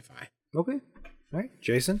okay sci-fi. Okay. All right.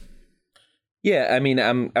 Jason? Yeah, I mean,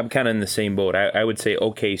 I'm kind of in the same boat. I would say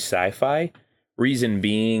okay sci-fi. Reason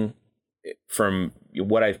being, from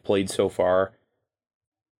what I've played so far,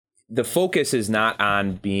 the focus is not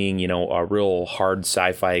on being, a real hard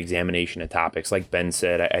sci-fi examination of topics. Like Ben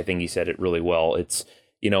said, I think he said it really well. It's,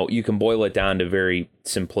 you can boil it down to very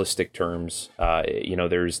simplistic terms.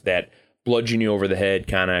 There's that bludgeon you over the head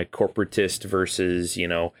kind of corporatist versus,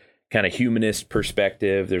 kind of humanist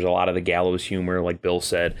perspective. There's a lot of the gallows humor, like Bill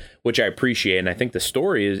said, which I appreciate. And I think the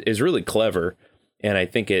story is really clever. And I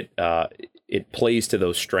think it plays to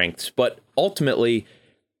those strengths. But ultimately,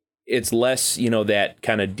 it's less, that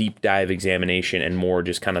kind of deep dive examination and more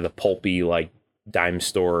just kind of the pulpy, like dime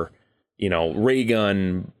store, ray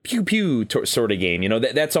gun, pew pew sort of game.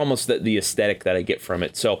 That's almost the aesthetic that I get from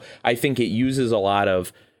it. So I think it uses a lot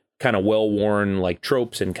of kind of well-worn like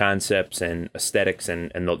tropes and concepts and aesthetics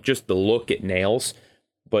and just the look it nails.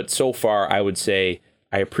 But so far, I would say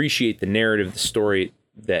I appreciate the narrative, the story.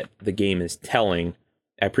 that the game is telling.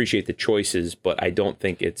 I appreciate the choices, but I don't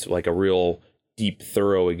think it's like a real deep,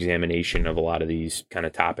 thorough examination of a lot of these kind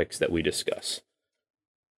of topics that we discuss.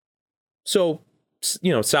 So,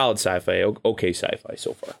 you know, solid sci-fi, okay sci-fi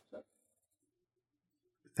so far.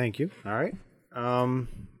 Thank you. All right.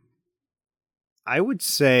 I would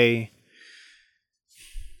say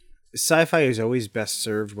sci-fi is always best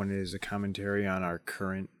served when it is a commentary on our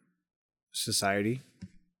current society,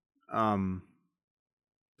 the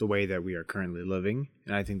way that we are currently living,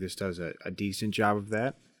 and I think this does a decent job of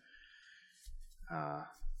that.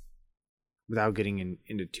 Without getting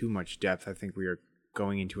into too much depth, I think we are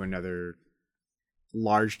going into another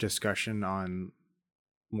large discussion on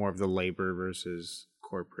more of the labor versus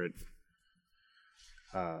corporate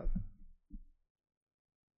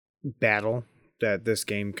battle that this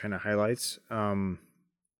game kind of highlights. I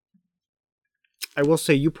will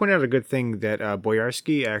say you pointed out a good thing that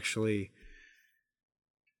Boyarsky actually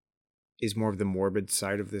is more of the morbid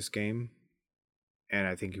side of this game, and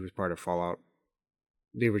I think he was part of Fallout,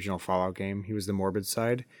 the original Fallout game. He was the morbid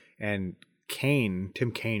side, and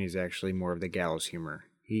Tim Kaine is actually more of the gallows humor.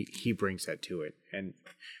 He brings that to it, and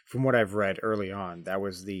from what I've read early on, that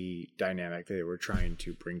was the dynamic that they were trying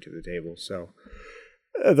to bring to the table. So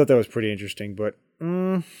I thought that was pretty interesting, but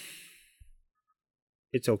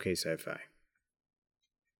it's okay sci-fi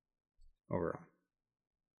overall.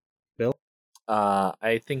 Bill?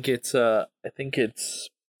 I think it's good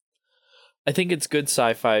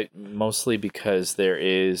sci-fi, mostly because there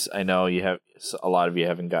is, I know a lot of you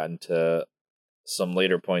haven't gotten to some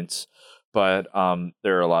later points, but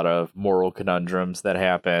there are a lot of moral conundrums that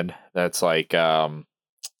happen. That's like the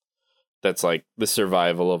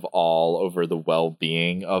survival of all over the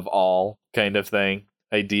well-being of all kind of thing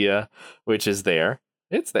idea, which is there.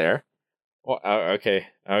 It's there. Well, okay.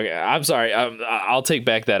 I'm sorry. I'll take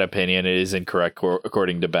back that opinion. It is incorrect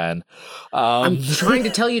according to Ben. I'm trying to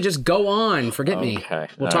tell you, just go on. Forget me.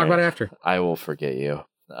 We'll talk about it after. I will forget you.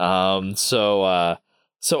 So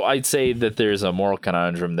I'd say that there's a moral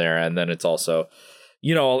conundrum there, and then it's also,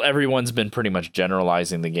 you know, everyone's been pretty much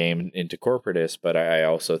generalizing the game into corporatist, but I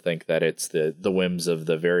also think that it's the whims of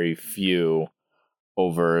the very few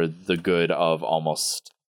over the good of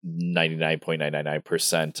almost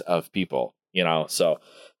 99.999% of people, you know. So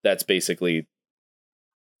that's basically,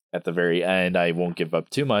 at the very end, I won't give up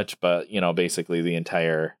too much, but, you know, basically the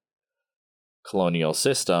entire colonial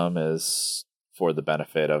system is for the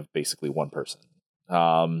benefit of basically one person.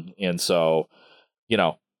 And so, you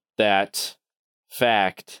know, that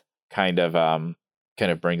fact kind of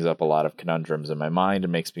brings up a lot of conundrums in my mind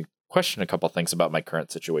and makes me question a couple things about my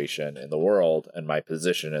current situation in the world and my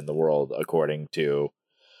position in the world according to,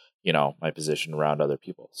 you know, my position around other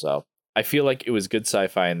people. So I feel like it was good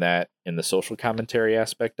sci-fi in the social commentary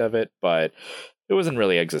aspect of it, but it wasn't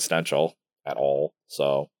really existential at all.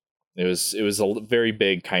 So it was a very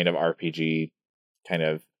big kind of RPG kind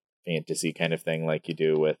of fantasy kind of thing, like you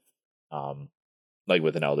do with like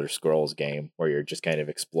with an Elder Scrolls game, where you're just kind of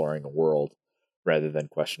exploring a world rather than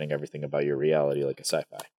questioning everything about your reality like a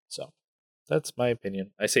sci-fi. So that's my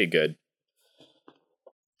opinion. I say good.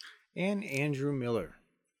 And Andrew Miller.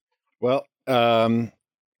 Well, I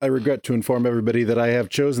regret to inform everybody that I have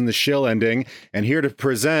chosen the shill ending, and here to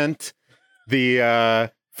present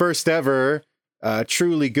the first ever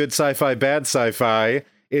truly good sci-fi, bad sci-fi.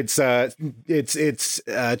 It's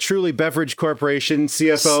Truly Beverage Corporation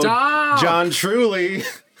CFO Stop! John Truly.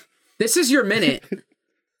 This is your minute.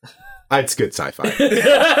 It's good sci-fi.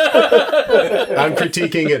 I'm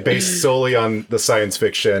critiquing it based solely on the science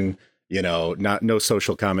fiction, you know, no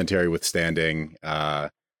social commentary withstanding.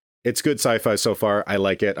 It's good sci-fi so far. I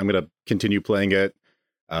like it. I'm going to continue playing it.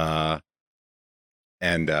 Yeah,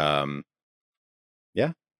 there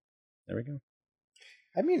we go.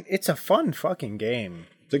 I mean, it's a fun fucking game.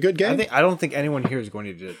 It's a good game. I don't think anyone here is going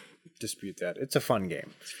to dispute that. It's a fun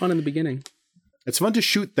game. It's fun in the beginning. It's fun to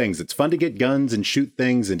shoot things. It's fun to get guns and shoot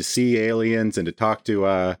things and to see aliens and to talk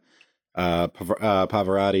to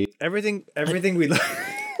Pavarotti. Everything we love.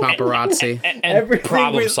 Paparazzi. And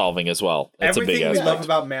problem solving as well. That's a big everything we aspect. love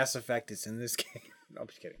about Mass Effect is in this game. No, I'm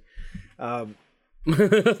just kidding.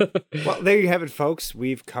 Well, there you have it, folks.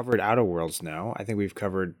 We've covered Outer Worlds now. I think we've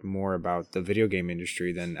covered more about the video game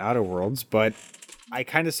industry than Outer Worlds, but I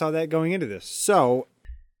kind of saw that going into this. So,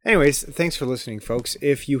 anyways, thanks for listening, folks.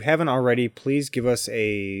 If you haven't already, please give us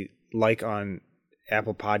a like on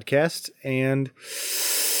Apple Podcasts and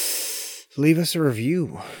leave us a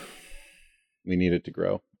review. We need it to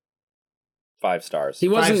grow. 5 stars. He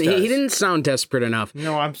wasn't. stars. He didn't sound desperate enough.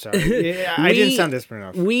 No, I'm sorry. Yeah, I didn't sound desperate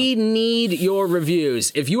enough. We need your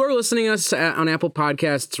reviews. If you are listening to us on Apple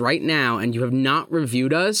Podcasts right now and you have not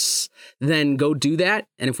reviewed us, then go do that.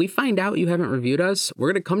 And if we find out you haven't reviewed us,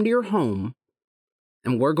 we're going to come to your home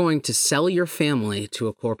and we're going to sell your family to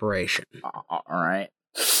a corporation. All right.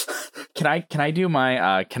 Can I do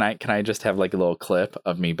my can I just have like a little clip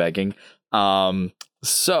of me begging?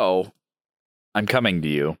 So I'm coming to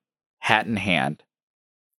you, hat in hand,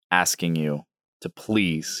 asking you to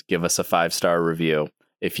please give us a 5-star review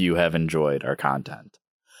if you have enjoyed our content.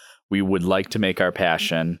 We would like to make our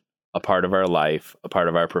passion a part of our life, a part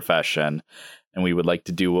of our profession, and we would like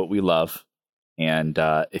to do what we love. And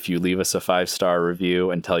if you leave us a 5-star review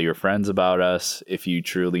and tell your friends about us, if you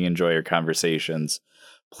truly enjoy our conversations,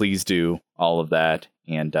 please do all of that.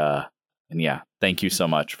 And yeah, thank you so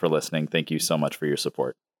much for listening. Thank you so much for your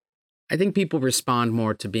support. I think people respond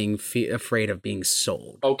more to being afraid of being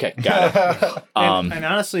sold. Okay, got it. And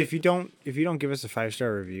honestly, if you don't give us a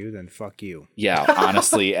 5-star review, then fuck you. Yeah,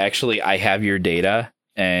 honestly, actually, I have your data,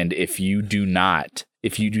 and if you do not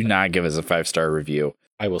give us a 5-star review,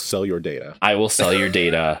 I will sell your data. I will sell your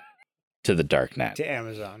data to the darknet. To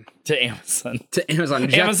Amazon. To Amazon. To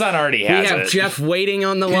Amazon. Amazon already has it. We have Jeff waiting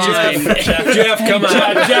on the line. Jeff, come on.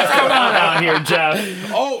 Jeff, come on out here,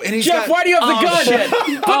 Jeff. Oh, and he's Jeff, why do you have the gun?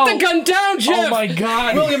 Put the gun down, Jeff. Oh my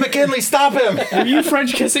God. William McKinley, stop him! Are you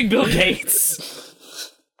French kissing Bill Gates?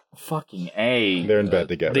 Fucking A. They're in bed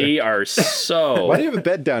together. They are so. Why do you have a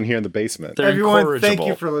bed down here in the basement? They're Everyone, thank incorrigible.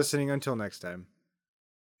 you for listening. Until next time.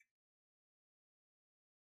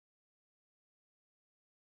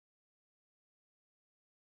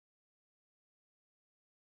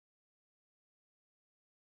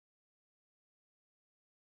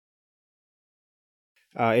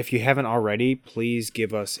 If you haven't already, please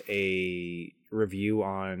give us a review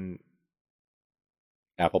on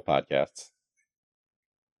Apple Podcasts.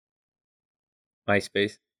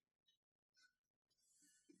 MySpace.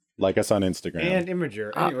 Like us on Instagram. and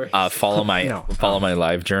Imager. Anyway. Follow my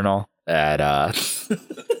live journal at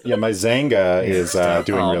Yeah, my Zanga is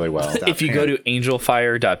doing really well. if you go to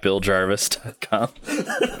angelfire.billjarvis.com. I'm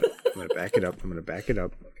gonna back it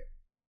up.